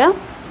கேப்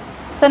இருக்குது.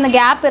 ஸோ இந்த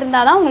கேப்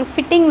இருந்தால் தான் உங்களுக்கு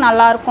ஃபிட்டிங்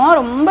நல்லாயிருக்கும்.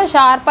 ரொம்ப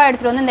ஷார்ப்பாக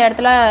எடுத்துகிட்டு வந்து இந்த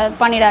இடத்துல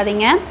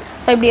பண்ணிடாதீங்க.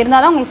 ஸோ இப்படி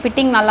இருந்தால் தான் உங்களுக்கு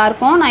ஃபிட்டிங்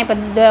நல்லாயிருக்கும். நான்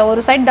இப்போ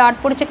ஒரு சைடு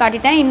டாட் பிடிச்சி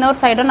காட்டிட்டேன், இன்னொரு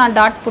சைடும் நான்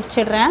டாட்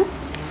பிடிச்சிடுறேன்.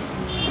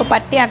 இப்போ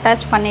பட்டி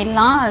அட்டாச்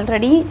பண்ணிடலாம்.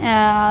 ஆல்ரெடி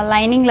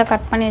லைனிங்கில்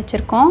கட் பண்ணி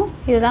வச்சுருக்கோம்.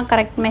 இதுதான்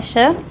கரெக்ட்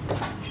மெஷர்.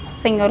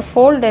 ஸோ இங்கே ஒரு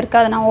ஃபோல்டு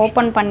இருக்குது, அதை நான்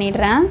ஓப்பன்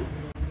பண்ணிடுறேன்.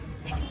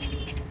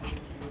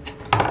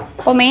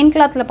 இப்போ மெயின்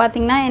கிளாத்தில்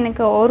பார்த்திங்கன்னா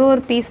எனக்கு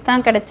ஒரு பீஸ்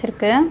தான்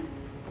கிடச்சிருக்கு.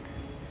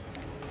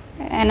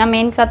 ஏன்னா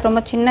மெயின் கிளாத்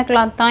ரொம்ப சின்ன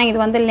கிளாத் தான். இது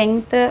வந்து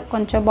லென்த்து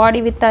கொஞ்சம் பாடி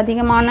வித்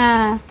அதிகமான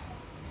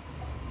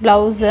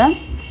ப்ளவுஸு.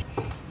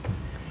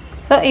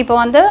 ஸோ இப்போ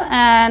வந்து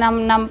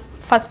நம்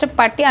ஃபஸ்ட்டு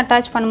பட்டி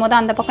அட்டாச் பண்ணும்போது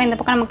அந்த பக்கம் இந்த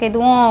பக்கம் நமக்கு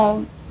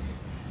எதுவும்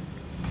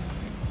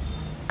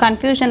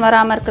கன்ஃபியூஷன்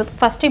வராமல்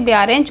இருக்கிறதுக்கு ஃபஸ்ட்டு இப்படி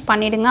அரேஞ்ச்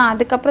பண்ணிவிடுங்க.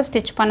 அதுக்கப்புறம்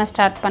ஸ்டிச் பண்ண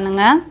ஸ்டார்ட்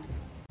பண்ணுங்கள்.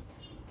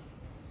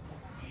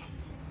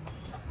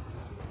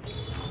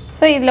 ஸோ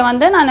ஸோ இதில்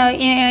வந்து நான்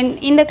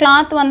இந்த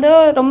கிளாத் வந்து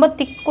ரொம்ப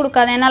திக்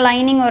கொடுக்காது, ஏன்னா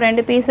லைனிங் ஒரு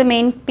 2 பீஸு,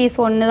 மெயின் பீஸ்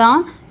ஒன்று தான்.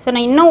 ஸோ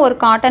நான் இன்னும் ஒரு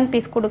காட்டன்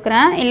பீஸ்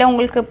கொடுக்குறேன். இல்லை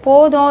உங்களுக்கு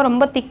போதும்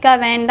ரொம்ப திக்காக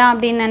வேண்டாம்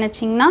அப்படின்னு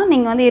நினச்சிங்கன்னா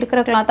நீங்கள் வந்து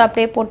இருக்கிற கிளாத்தை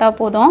அப்படியே போட்டால்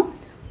போதும்.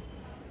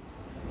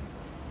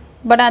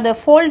 பட் அது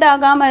ஃபோல்ட்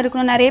ஆகாமல்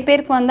இருக்கணும். நிறைய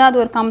பேருக்கு வந்து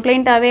அது ஒரு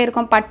கம்ப்ளைண்ட்டாகவே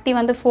இருக்கும், பட்டி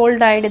வந்து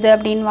ஃபோல்ட் ஆகிடுது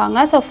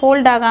அப்படின்வாங்க. ஸோ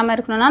ஃபோல்ட் ஆகாமல்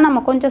இருக்கணும்னா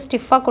நம்ம கொஞ்சம்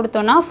ஸ்டிஃபாக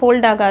கொடுத்தோன்னா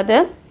ஃபோல்ட் ஆகாது.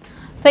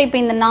 ஸோ இப்போ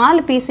இந்த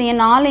 4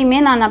 பீஸையும்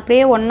 4யுமே நான்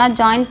அப்படியே ஒன்றா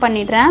ஜாயின்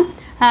பண்ணிடுறேன்.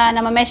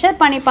 நம்ம மெஷர்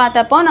பண்ணி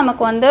பார்த்தப்போ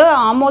நமக்கு வந்து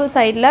ஆமோல்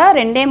சைடில்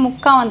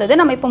 2.25 வந்தது,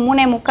 நம்ம இப்போ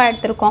 3.25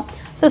 எடுத்திருக்கோம்.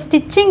 ஸோ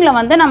ஸ்டிச்சிங்கில்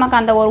வந்து நமக்கு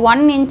அந்த ஒரு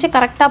 1 இன்ச்சு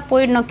கரெக்டாக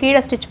போயிடணும்.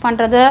 கீழே ஸ்டிச்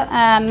பண்ணுறது,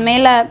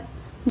 மேலே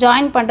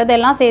ஜாயின் பண்ணுறது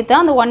எல்லாம் சேர்த்து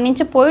அந்த 1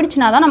 இன்ச்சு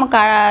போயிடுச்சுனா தான்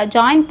நமக்கு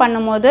ஜாயின்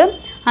பண்ணும்போது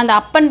அந்த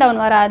அப் அண்ட்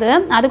டவுன் வராது.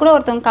 அது கூட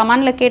ஒருத்தவங்க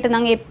கமெண்டில்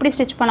கேட்டிருந்தாங்க, எப்படி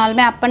ஸ்டிச்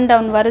பண்ணாலுமே அப் அண்ட்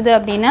டவுன் வருது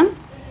அப்படின்னு.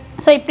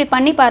 ஸோ இப்படி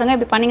பண்ணி பாருங்கள்,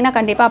 இப்படி பண்ணிங்கன்னா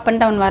கண்டிப்பாக அப்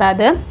அண்ட் டவுன்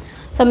வராது.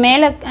 ஸோ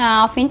மேலே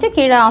 1/2 இன்ச்சு,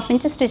 கீழே 1/2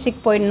 இன்ச்சு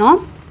ஸ்டிச்சுக்கு போயிடணும்.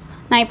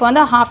 நான் இப்போ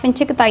வந்து 1/2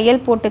 இன்ச்சுக்கு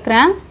தையல்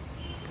போட்டுக்கிறேன்.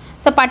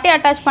 ஸோ பட்டி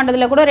அட்டாச்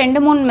பண்ணுறதுல கூட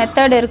 2-3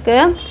 மெத்தட்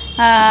இருக்குது.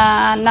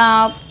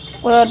 நான்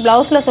ஒரு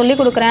ப்ளவுஸில் சொல்லி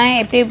கொடுக்குறேன்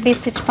எப்படி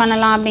ஸ்டிச்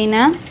பண்ணலாம்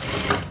அப்படின்னு.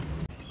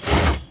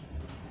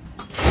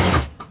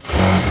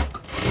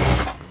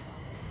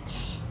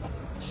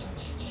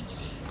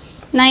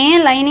 நான்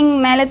ஏன் லைனிங்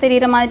மேலே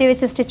தெரிகிற மாதிரி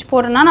வச்சு ஸ்டிச்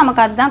போடுறேன்னா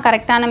நமக்கு அதுதான்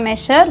கரெக்டான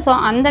மெஷர். ஸோ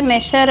அந்த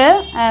மெஷரு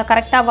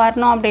கரெக்டாக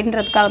வரணும்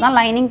அப்படின்றதுக்காக தான்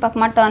லைனிங்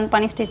பக்கமாக டர்ன்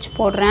பண்ணி ஸ்டிச்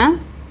போடுறேன்.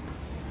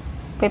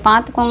 இப்படி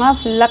பார்த்துக்கோங்க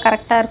ஃபுல்லாக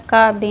கரெக்டாக இருக்கா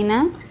அப்படின்னு.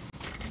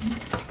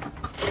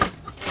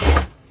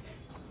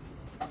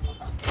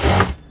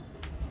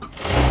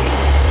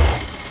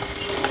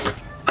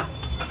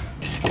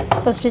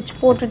 இப்போ ஸ்டிச்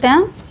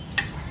போட்டுட்டேன்,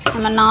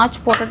 நம்ம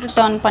நாச் போட்டுட்டு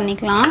டர்ன்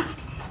பண்ணிக்கலாம்.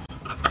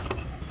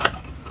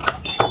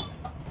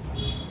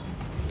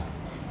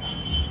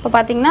 இப்போ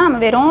பார்த்திங்கன்னா நம்ம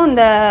வெறும்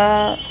இந்த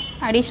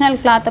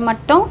அடிஷ்னல் கிளாத்தை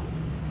மட்டும்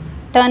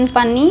டர்ன்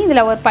பண்ணி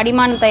இதில் ஒரு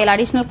படிமான தையல்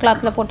அடிஷ்னல்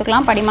கிளாத்தில்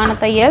போட்டுக்கலாம். படிமான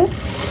தையல்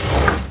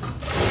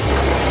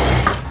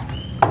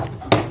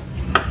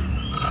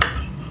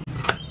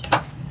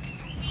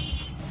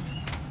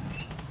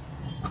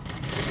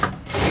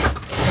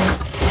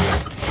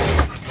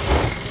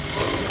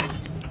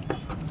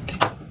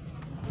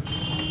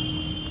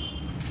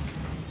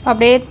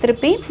அப்படியே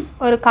திருப்பி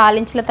ஒரு 1/4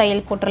 இன்ச்சில்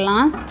தையல்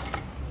போட்டுடலாம்.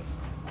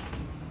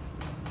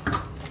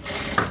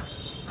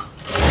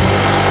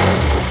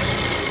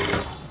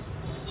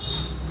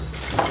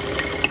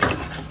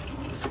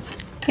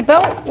 இப்போ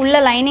உள்ள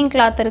லைனிங்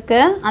கிளாத்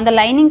இருக்குது, அந்த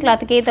லைனிங்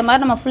கிளாத்துக்கு ஏற்ற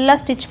மாதிரி நம்ம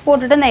ஃபுல்லாக ஸ்டிச்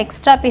போட்டுட்டு அந்த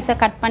எக்ஸ்ட்ரா பீஸை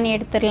கட் பண்ணி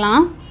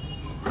எடுத்துடலாம்.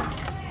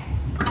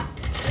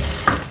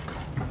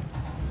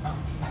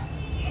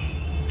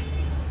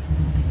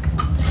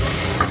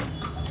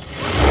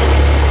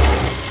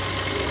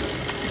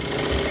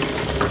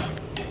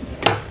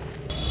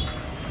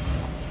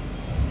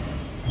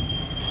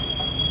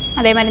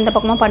 அதே மாதிரி இந்த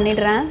பக்கமாக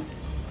பண்ணிடுறேன்.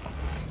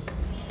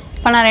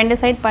 இப்போ நான் 2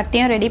 சைட்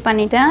பட்டியும் ரெடி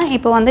பண்ணிட்டேன்.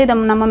 இப்போ வந்து இதை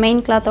நம்ம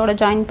மெயின் கிளாத்தோட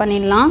ஜாயின்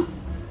பண்ணிடலாம்.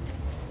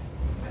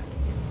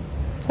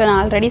 ஸோ நான்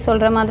ஆல்ரெடி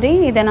சொல்கிற மாதிரி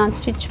இதை நான்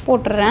ஸ்டிச்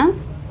போட்டுடுறேன்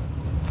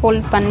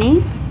ஃபோல்ட் பண்ணி.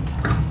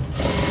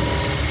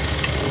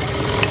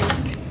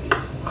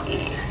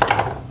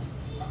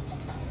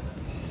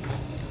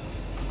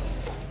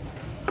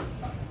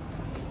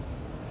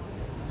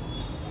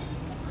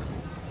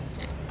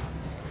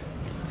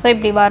 ஸோ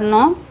இப்படி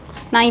வரணும்.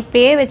 நான்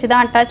இப்படியே வச்சு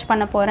தான் அட்டாச்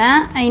பண்ண போகிறேன்.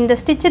 இந்த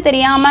ஸ்டிச்சு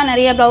தெரியாமல்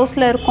நிறைய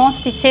ப்ளவுஸில் இருக்கும்,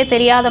 ஸ்டிச்சே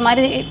தெரியாத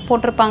மாதிரி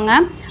போட்டிருப்பாங்க.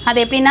 அது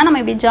எப்படின்னா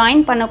நம்ம இப்படி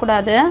ஜாயின்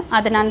பண்ணக்கூடாது,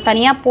 அது நான்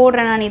தனியாக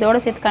போடுறேன். நான்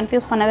இதோடு சேர்த்து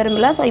கன்ஃபியூஸ் பண்ண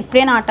விரும்பல. ஸோ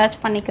இப்படியே நான்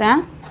அட்டாச்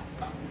பண்ணிக்கிறேன்.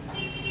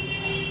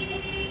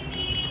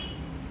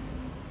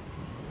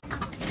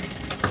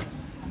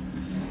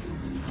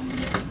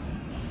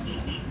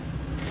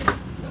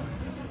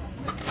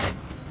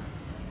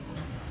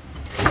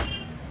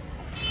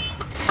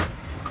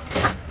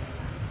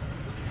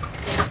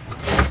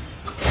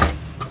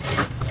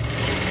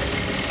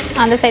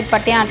 அந்த சைட்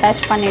பட்டியும்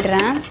அட்டாச்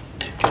பண்ணிடுறேன்.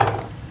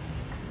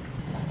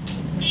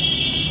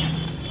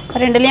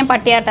 ரெண்டுலேயும்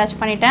பட்டியை அட்டாச்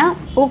பண்ணிட்டேன்.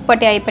 ஊக்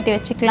பட்டி ஐப்பட்டி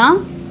வச்சுக்கலாம்.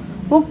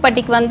 ஊக்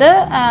பட்டிக்கு வந்து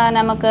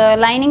நமக்கு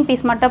லைனிங்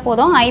பீஸ் மட்டும்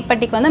போதும்.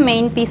 ஐப்பட்டிக்கு வந்து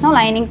மெயின் பீஸும்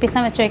லைனிங்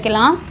பீஸும் வச்சு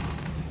வைக்கலாம்.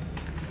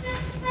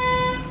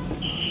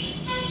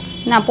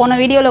 நான் போன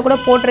வீடியோவில் கூட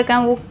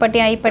போட்டிருக்கேன் ஊக்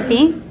பட்டி ஐப்பட்டி.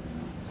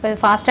 ஸோ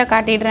இது ஃபாஸ்ட்டாக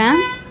காட்டிடுறேன்.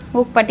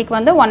 ஊக் பட்டிக்கு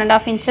வந்து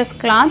 1.5 இன்ச்சஸ்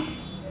கிளாத்.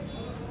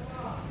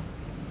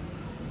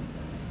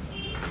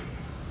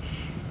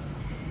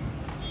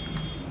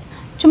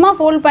 சும்மா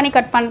ஃபோல்ட் பண்ணி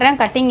கட் பண்ணுறேன்,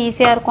 கட்டிங்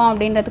ஈஸியாக இருக்கும்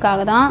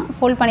அப்படின்றதுக்காக தான்.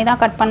 ஃபோல்ட் பண்ணி தான்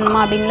கட் பண்ணணுமா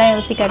அப்படின்லாம்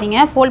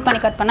யோசிக்காதீங்க. ஃபோல்ட் பண்ணி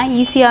கட் பண்ணால்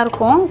ஈஸியாக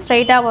இருக்கும்,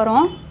 ஸ்ட்ரைட்டாக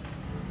வரும்.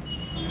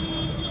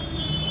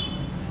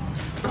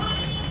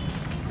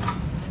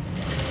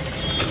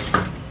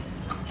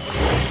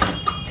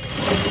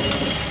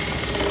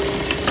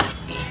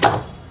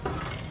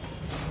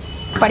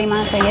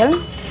 படிமான தையல்.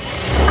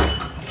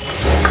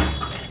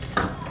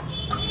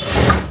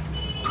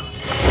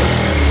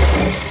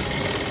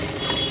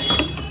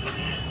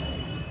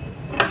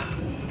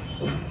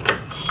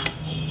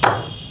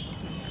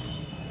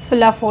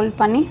 ஃபுல்லாக ஃபோல்ட்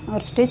பண்ணி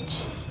ஒரு ஸ்டிச்.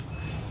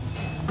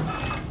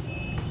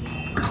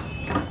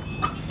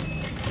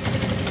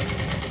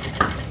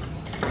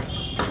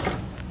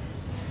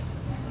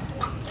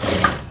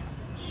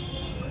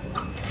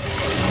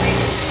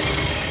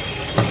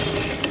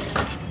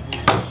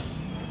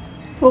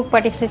 ஊக்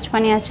பட்டி ஸ்டிச்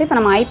பண்ணியாச்சு. இப்போ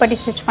நம்ம ஐ பட்டி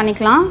ஸ்டிச்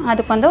பண்ணிக்கலாம்.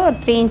 அதுக்கு வந்து ஒரு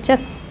 3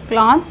 inches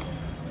கிளாத்.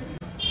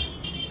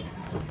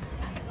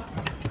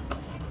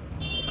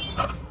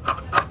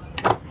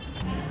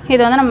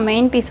 இது வந்து நம்ம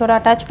மெயின் பீஸோட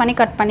அட்டாச் பண்ணி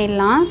கட்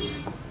பண்ணிடலாம்.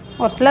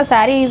 ஒரு சில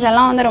சாரீஸ்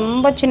எல்லாம் வந்து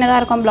ரொம்ப சின்னதாக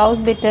இருக்கும்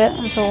ப்ளவுஸ் பிட்டு.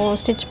 ஸோ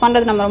ஸ்டிச்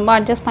பண்ணுறது நம்ம ரொம்ப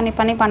அட்ஜஸ்ட்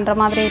பண்ணி பண்ணுற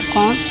மாதிரி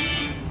இருக்கும்.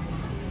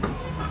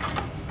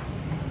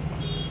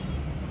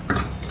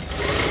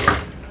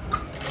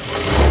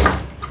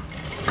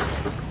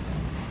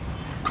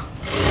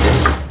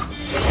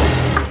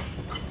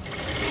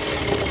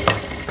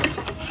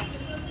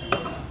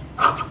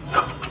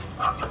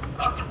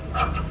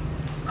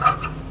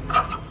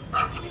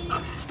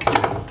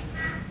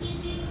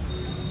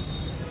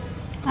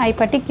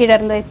 ஐப்பட்டி கீழே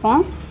இருந்து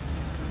வைப்போம்.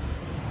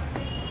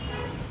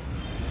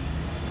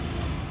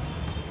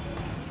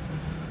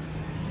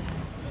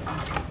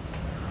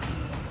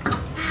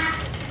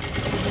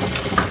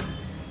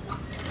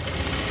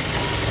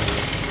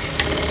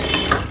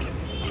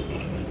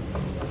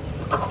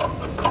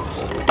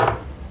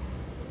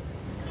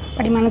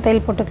 படிமான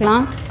தையல்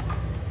போட்டுக்கலாம்.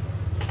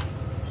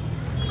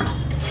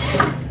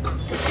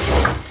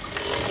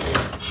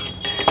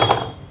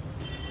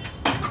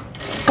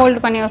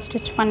 ஃபோல்ட் பண்ணி ஒரு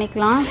ஸ்டிச்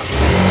பண்ணிக்கலாம்.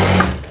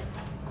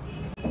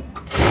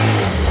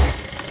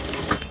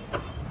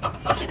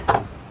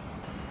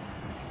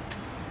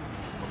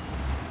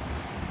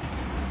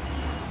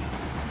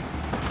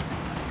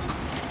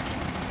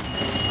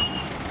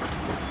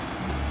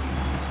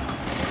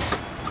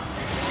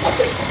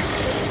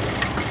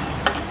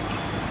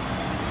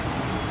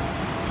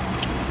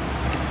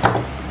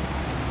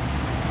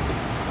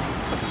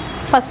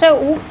 ஃபஸ்ட்டு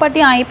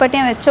ஊப்பட்டியும்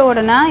ஐப்பட்டியும் வச்ச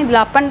உடனே இதில்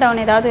அப் அண்ட் டவுன்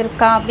ஏதாவது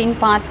இருக்கா அப்படின்னு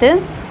பார்த்து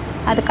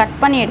அது கட்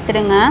பண்ணி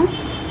எடுத்துடுங்க.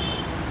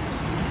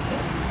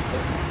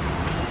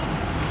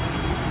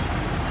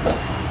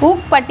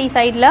 ஊப்பட்டி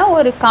சைடில்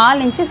ஒரு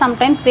 1/4 inch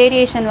சம்டைம்ஸ்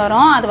வேரியேஷன்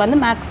வரும். அது வந்து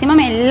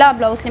மேக்ஸிமம் எல்லா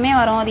ப்ளவுஸ்லையுமே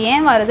வரும். அது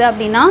ஏன் வருது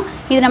அப்படின்னா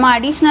இது நம்ம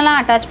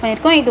அடிஷ்னலாக அட்டாச்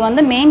பண்ணியிருக்கோம். இது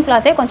வந்து மெயின்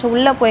கிளாத்தே கொஞ்சம்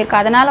உள்ளே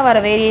போயிருக்கு. அதனால் வர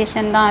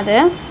வேரியேஷன் தான் அது.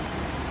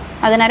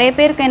 அது நிறைய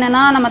பேருக்கு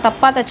என்னென்னா நம்ம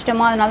தப்பாக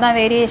தைச்சிட்டோமோ அதனால தான்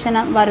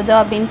வேரியேஷன் வருது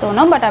அப்படின்னு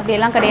தோணும். பட்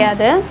அப்படியெல்லாம்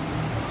கிடையாது.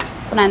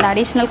 இப்போ நான் இந்த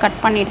அடிஷ்னல் கட்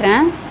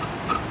பண்ணிடுறேன்.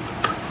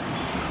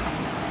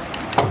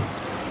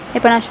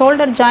 இப்போ நான்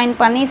ஷோல்டர் ஜாயின்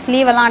பண்ணி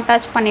ஸ்லீவெல்லாம்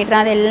அட்டாச்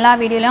பண்ணிடுறேன். அது எல்லா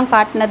வீடியோலையும்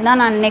காட்டினது தான்.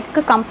 நான்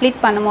நெக்கு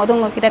கம்ப்ளீட் பண்ணும்போது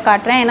உங்கள்கிட்ட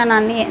காட்டுறேன். ஏன்னா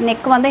நான்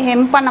நெக்கு வந்து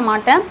ஹெம் பண்ண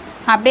மாட்டேன்,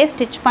 அப்படியே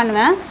ஸ்டிச்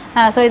பண்ணுவேன்.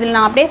 ஸோ இதில்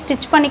நான் அப்படியே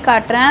ஸ்டிச் பண்ணி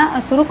காட்டுறேன்.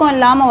 சுருக்கம்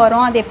இல்லாமல்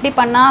வரும். அது எப்படி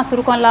பண்ணால்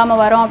சுருக்கம்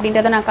இல்லாமல் வரும்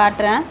அப்படின்றத நான்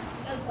காட்டுறேன்.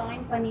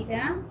 ஜாயின்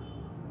பண்ணிட்டேன்.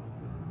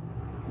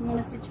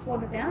 3 ஸ்டிச்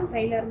போட்டுட்டேன்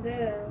கையிலேருந்து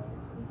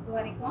இப்போ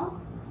வரைக்கும்.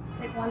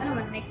 இப்போ வந்து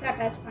நம்ம நெக்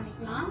அட்டாச்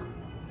பண்ணிக்கலாம்.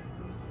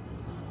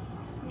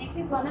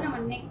 நெக்குக்கு வந்து நம்ம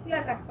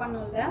நெக்கில் கட்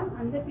பண்ணோம்ல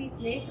அந்த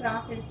பீஸ்லேயே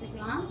கிராஸ்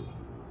எடுத்துக்கலாம்.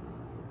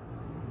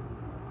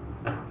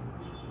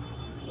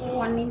 ஒரு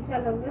 1 inch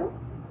அளவு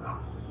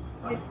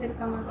வித்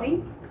இருக்க மாதிரி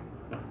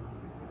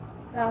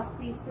கிராஸ்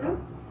பீஸு.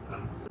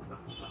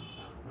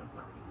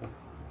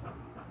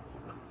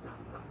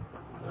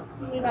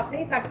 உங்களுக்கு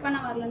அப்படியே கட் பண்ண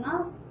வரலன்னா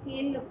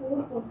ஸ்கேலில்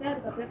கோடு போட்டு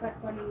அதுக்கப்புறம்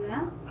கட் பண்ணுங்க.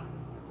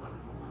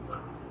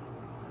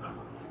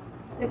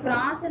 இது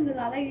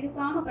கிராஸ்ன்றதால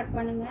இழுக்காமல் கட்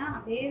பண்ணுங்க.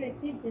 அப்படியே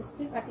வச்சு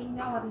ஜஸ்ட்டு கட்டிங்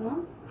தான்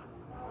வரணும்.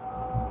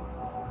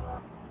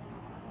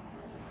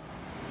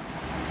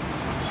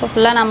 ஸோ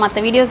ஃபுல்லாக நான் மற்ற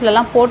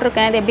வீடியோஸ்லலாம்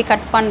போட்டிருக்கேன் இது எப்படி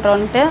கட்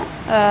பண்ணுறோன்ட்டு.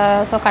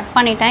 ஸோ கட்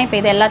பண்ணிட்டேன். இப்போ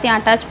இது எல்லாத்தையும்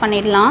அட்டாச்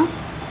பண்ணிடலாம்.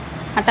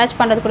 அட்டாச்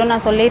பண்ணுறது கூட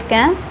நான்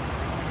சொல்லியிருக்கேன்.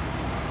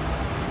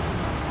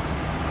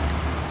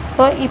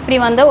 ஸோ இப்படி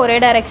வந்து ஒரே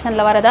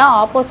டைரெக்ஷனில் வரதை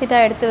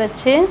ஆப்போசிட்டாக எடுத்து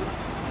வச்சு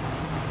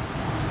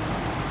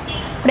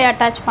இப்படி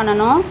அட்டாச்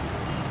பண்ணணும்.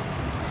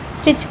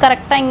 ஸ்டிச்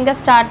கரெக்டாக இங்கே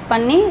ஸ்டார்ட்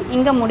பண்ணி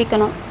இங்கே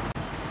முடிக்கணும்.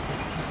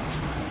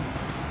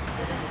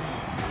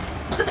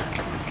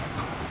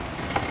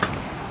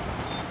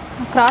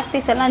 கிராஸ்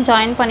பீஸ் எல்லாம்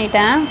ஜாயின்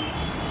பண்ணிட்டேன்.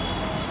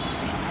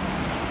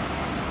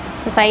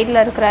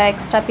 சைடில் இருக்கிற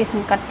எக்ஸ்ட்ரா பீஸ்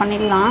கட்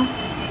பண்ணிடலாம்.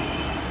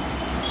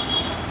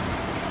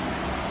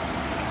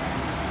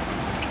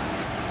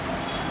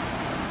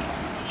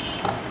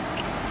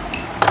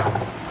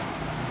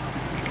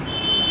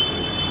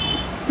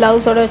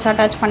 ப்ளவுஸோடு வச்சு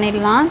அட்டாச்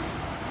பண்ணிடலாம்.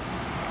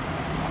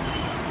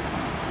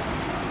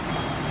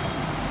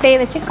 அப்படியே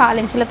வச்சு 1/4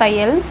 inch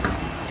தையல்.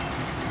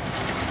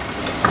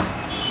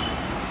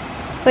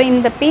 ஸோ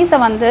இந்த பீஸை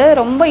வந்து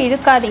ரொம்ப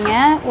இழுக்காதீங்க.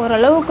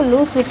 ஓரளவுக்கு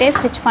லூஸ் விட்டே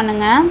ஸ்டிச்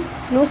பண்ணுங்கள்.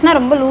 லூஸ்னால்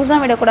ரொம்ப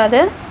லூஸாக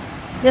விடக்கூடாது.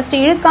 ஜஸ்ட்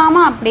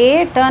இழுக்காமல் அப்படியே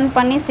டர்ன்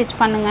பண்ணி ஸ்டிச்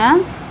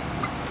பண்ணுங்கள்.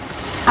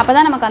 அப்போ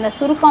தான் நமக்கு அந்த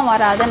சுருக்கம்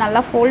வராது,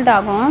 நல்லா ஃபோல்ட்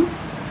ஆகும்.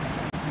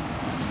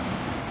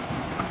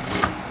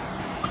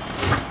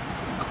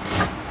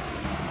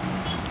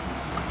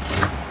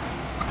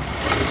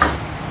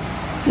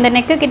 இந்த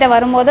நெக்கு கிட்ட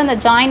வரும்போது அந்த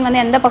ஜாயின்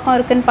வந்து எந்த பக்கம்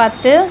இருக்குதுன்னு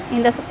பார்த்துட்டு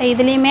இந்த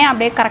இதுலேயுமே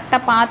அப்படியே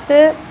கரெக்டாக பார்த்து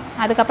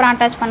அதுக்கப்புறம்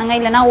அட்டாச் பண்ணுங்கள்.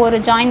 இல்லைனா ஒரு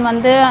ஜாயின்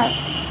வந்து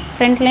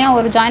ஃப்ரண்ட்லேயும்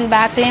ஒரு ஜாயின்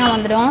பேக்லேயும்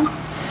வந்துடும்.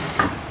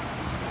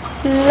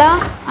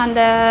 ஃபுல்லாக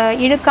அந்த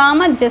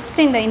இழுக்காமல்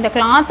ஜஸ்ட் இந்த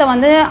கிளாத்தை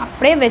வந்து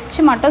அப்படியே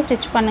வச்சு மட்டும்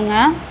ஸ்டிச்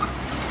பண்ணுங்கள்.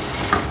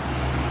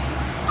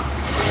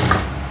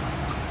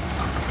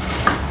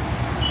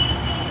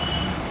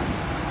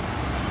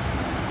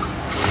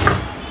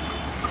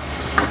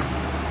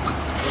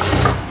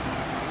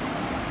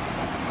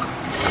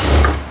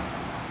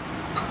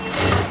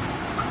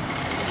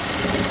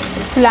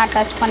 ஃபுல்லாக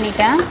அட்டாச்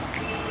பண்ணிட்டேன்.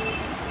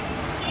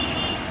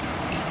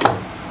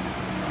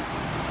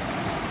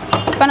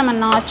 இப்போ நம்ம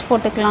நாச்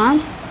போட்டுக்கலாம்.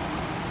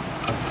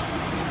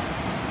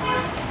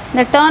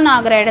 இந்த டர்ன்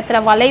ஆகிற இடத்துல,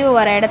 வளைவு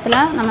வர இடத்துல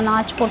நம்ம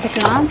நாச்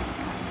போட்டுக்கலாம்.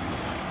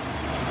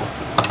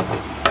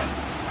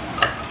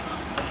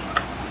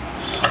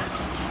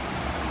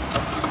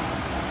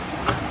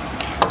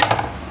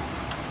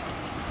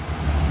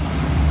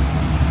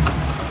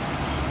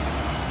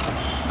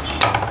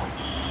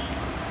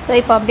 ஸோ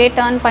இப்போ அப்படியே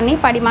டர்ன் பண்ணி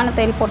படிமான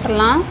தையல்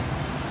போட்டுடலாம்.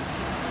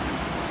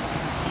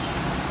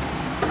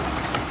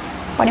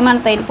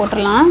 படிமான தையல்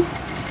போட்டுடலாம்.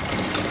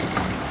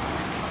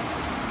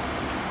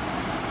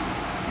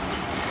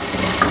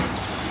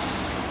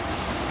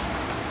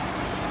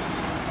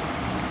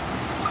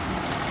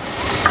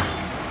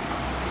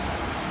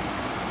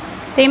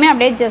 இதையுமே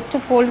அப்படியே ஜஸ்ட்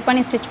ஃபோல்ட்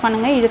பண்ணி ஸ்டிச்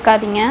பண்ணுங்கள்,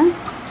 இழுக்காதீங்க.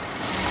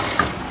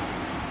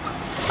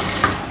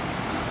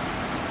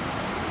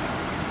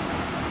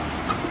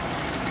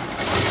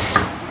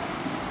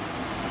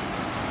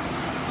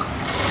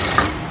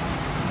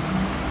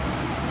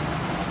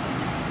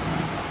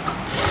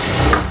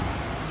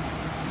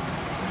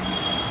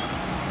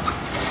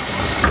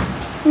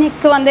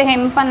 நெக்கு வந்து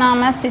ஹெம்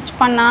பண்ணாமல் ஸ்டிச்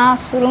பண்ணால்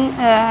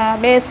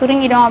அப்படியே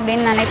சுருங்கிடும்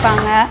அப்படின்னு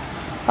நினைப்பாங்க.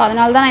 ஸோ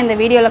அதனால தான் நான் இந்த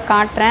வீடியோவில்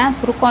காட்டுறேன்,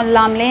 சுருக்கம்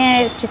இல்லாமலே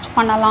ஸ்டிச்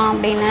பண்ணலாம்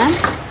அப்படின்னு.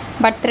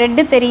 பட்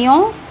த்ரெட்டு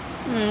தெரியும்.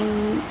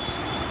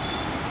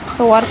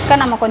 ஸோ ஒர்க்கை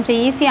நம்ம கொஞ்சம்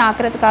ஈஸியாக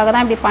ஆக்குறதுக்காக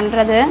தான் இப்படி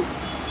பண்ணுறது.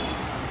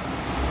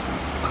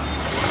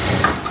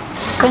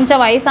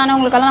 கொஞ்சம்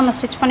வயசானவங்களுக்கெல்லாம் நம்ம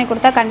ஸ்டிச் பண்ணி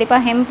கொடுத்தா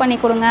கண்டிப்பாக ஹெம் பண்ணி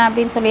கொடுங்க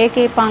அப்படின்னு சொல்லியே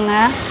கேட்பாங்க.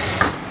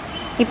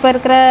 இப்போ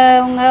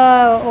இருக்கிறவங்க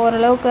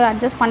ஓரளவுக்கு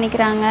அட்ஜஸ்ட்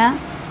பண்ணிக்கிறாங்க.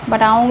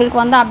 பட் அவங்களுக்கு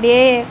வந்து அப்படியே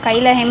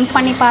கையில் ஹெம்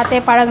பண்ணி பார்த்தே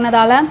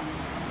பழகுனதால்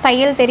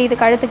தையல் தெரியுது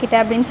கழுத்துக்கிட்ட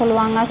அப்படின்னு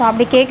சொல்லுவாங்க. ஸோ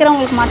அப்படி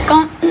கேட்குறவங்களுக்கு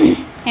மட்டும்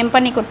ஹெம்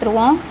பண்ணி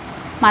கொடுத்துருவோம்.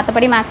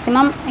 மற்றபடி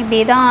மேக்ஸிமம்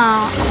இப்படி தான்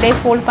அப்படியே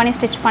ஃபோல்ட் பண்ணி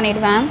ஸ்டிச்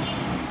பண்ணிடுவேன்.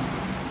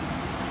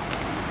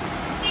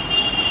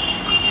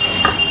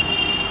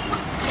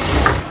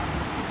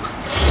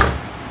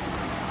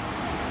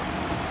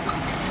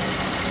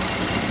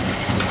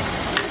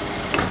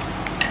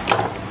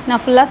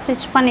 நான் ஃபுல்லாக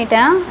ஸ்டிச்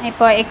பண்ணிட்டேன்.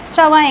 இப்போ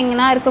எக்ஸ்ட்ராவாக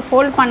எங்கன்னா இருக்குது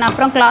ஃபோல்ட் பண்ண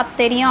அப்புறம் கிளாத்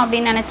தெரியும்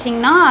அப்படின்னு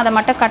நினச்சிங்கன்னா அதை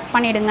மட்டும் கட்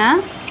பண்ணிவிடுங்க.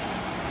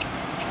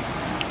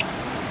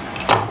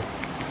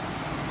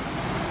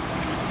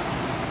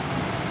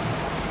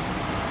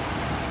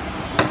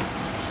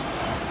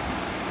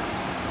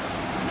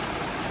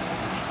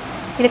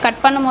 இது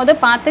கட் பண்ணும்போது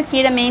பார்த்து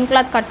கீழே மெயின்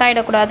கிளாத் கட்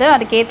ஆகிடக்கூடாது,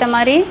 அதுக்கேற்ற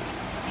மாதிரி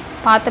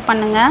பார்த்து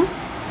பண்ணுங்கள்.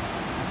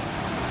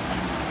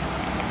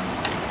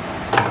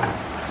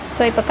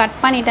 ஸோ இப்போ கட்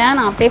பண்ணிட்டேன்.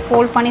 நான் அப்படியே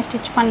ஃபோல்ட் பண்ணி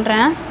ஸ்டிச்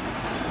பண்ணுறேன்.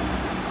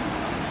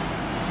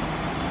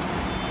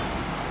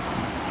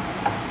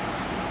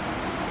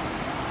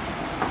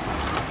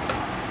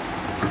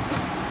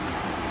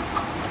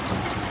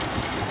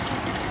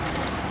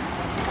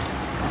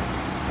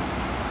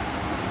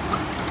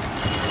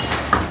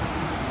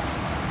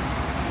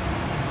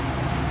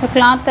 இந்த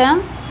கிளாத்தை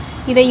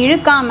இதை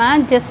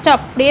இழுக்காமல் ஜஸ்ட்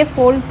அப்படியே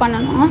ஃபோல்ட்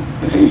பண்ணணும்.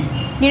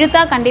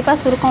 இழுத்தா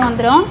கண்டிப்பாக சுருக்கம்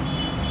வந்துடும்.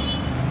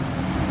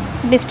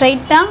 இப்படி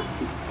ஸ்ட்ரைட்டாக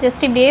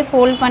ஜஸ்ட் இப்படியே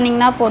ஃபோல்ட்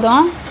பண்ணிங்கன்னா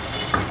போதும்.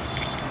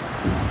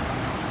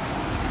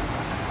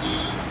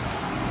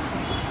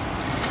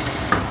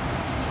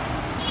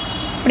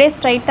 இப்படியே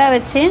ஸ்ட்ரைட்டாக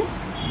வச்சு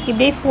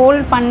இப்படியே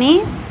ஃபோல்ட் பண்ணி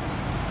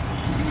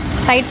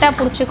டைட்டாக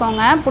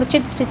பிடிச்சிக்கோங்க.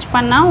 பிடிச்சிட்டு ஸ்டிச்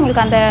பண்ணால்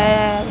உங்களுக்கு அந்த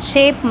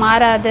ஷேப்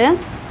மாறாது.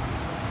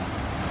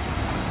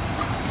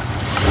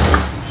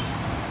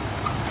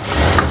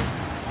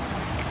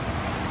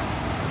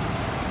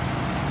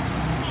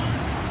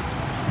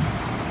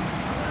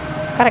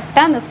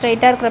 கரெக்டாக அந்த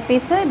ஸ்ட்ரைட்டாக இருக்கிற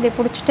பீஸு இப்படி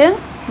பிடிச்சிட்டு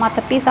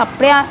மற்ற பீஸ்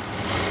அப்படியே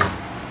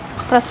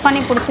ப்ரெஸ்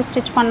பண்ணி பிடிச்சி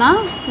ஸ்டிச் பண்ணால்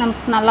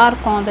நமக்கு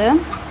நல்லாயிருக்கும். அது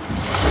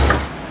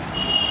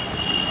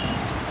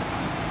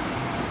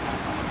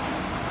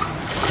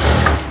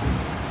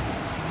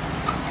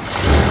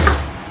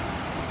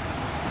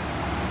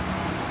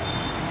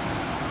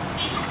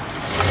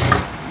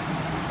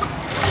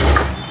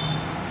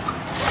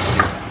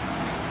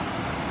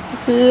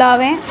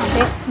ஃபுல்லாகவே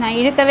அப்படியே நான்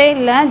இழுக்கவே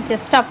இல்லை,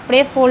 ஜஸ்ட்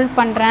அப்படியே ஃபோல்ட்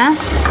பண்ணுறேன்.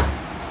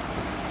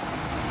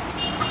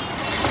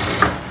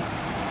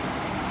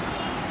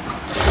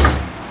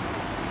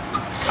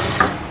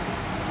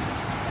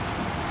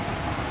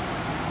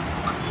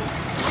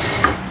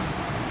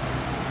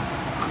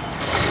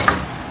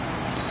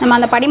 நம்ம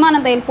அந்த படிமான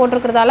தையல்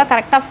போட்டிருக்கிறதால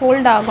கரெக்டாக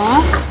ஃபோல்ட் ஆகும்.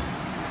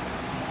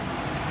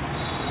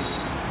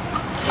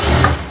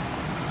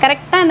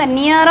 கரெக்டாக இந்த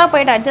நியராக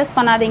போய்ட்டு அட்ஜஸ்ட்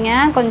பண்ணாதீங்க.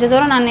 கொஞ்சம்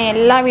தூரம் நான்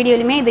எல்லா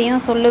வீடியோலையுமே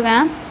இதையும்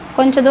சொல்லுவேன்,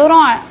 கொஞ்சம்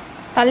தூரம்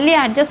தள்ளி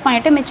அட்ஜஸ்ட்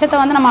பண்ணிவிட்டு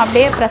மிச்சத்தை வந்து நம்ம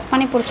அப்படியே ப்ரெஸ்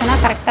பண்ணி பிடிச்சோன்னா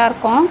கரெக்டாக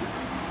இருக்கும்.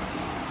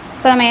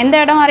 இப்போ நம்ம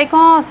எந்த இடம்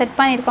வரைக்கும் செட்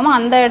பண்ணியிருக்கோமோ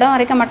அந்த இடம்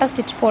வரைக்கும் மட்டும்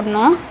ஸ்டிச்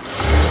போடணும்.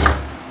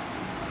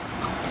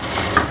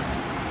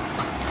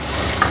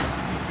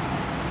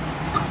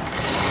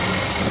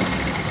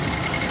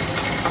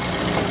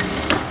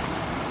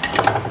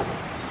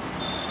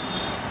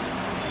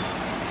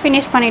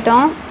 ஃபினிஷ்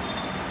பண்ணிட்டோம்.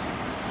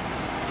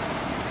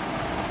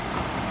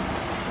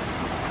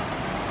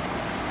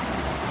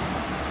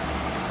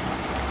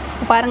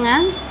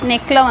 பாருங்கள்,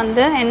 நெக்கில்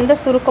வந்து எந்த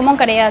சுருக்கமும்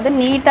கிடையாது,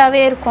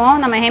 நீட்டாகவே இருக்கும்.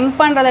 நம்ம ஹெம்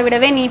பண்ணுறதை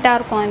விடவே நீட்டாக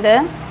இருக்கும் இது.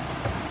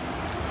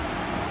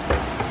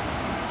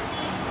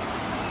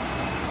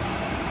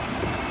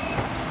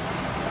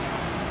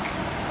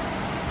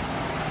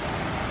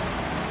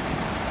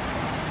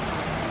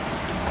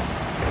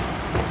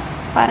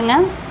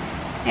 பாருங்கள்,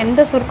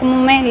 எந்த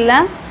சுருக்கமுமே இல்லை,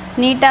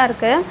 நீட்டாக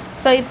இருக்குது.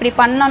 ஸோ இப்படி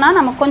பண்ணோன்னா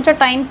நமக்கு கொஞ்சம்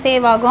டைம்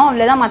சேவ் ஆகும்,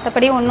 அவ்வளோதான்.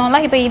 மற்றபடி ஒன்றும் இல்லை.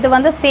 இப்போ இது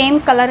வந்து சேம்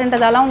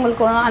கலருன்றதால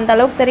உங்களுக்கு அந்த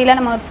அளவுக்கு தெரியல.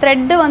 நம்ம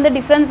த்ரெட்டு வந்து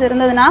டிஃப்ரென்ஸ்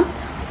இருந்ததுன்னா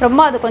ரொம்ப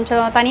அது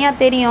கொஞ்சம்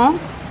தனியாக தெரியும்.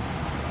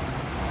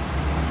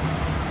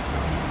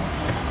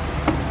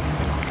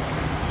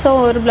 ஸோ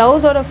ஒரு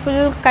ப்ளவுஸோட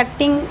ஃபுல்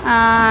கட்டிங்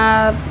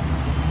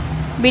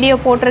வீடியோ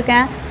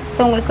போட்டிருக்கேன்.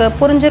 ஸோ உங்களுக்கு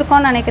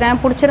புரிஞ்சிருக்கோன்னு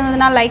நினைக்கிறேன்.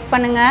 பிடிச்சிருந்ததுன்னா லைக்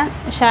பண்ணுங்கள்,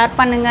 ஷேர்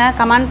பண்ணுங்கள்,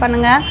 கமெண்ட்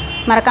பண்ணுங்கள்,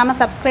 மறக்காமல்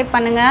சப்ஸ்கிரைப்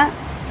பண்ணுங்கள்.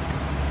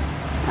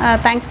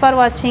 தேங்க்ஸ் ஃபார்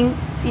வாட்சிங்.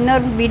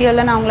 இன்னொரு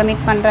வீடியோவில் நான் உங்களை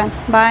மீட் பண்ணுறேன்.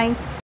 பாய்.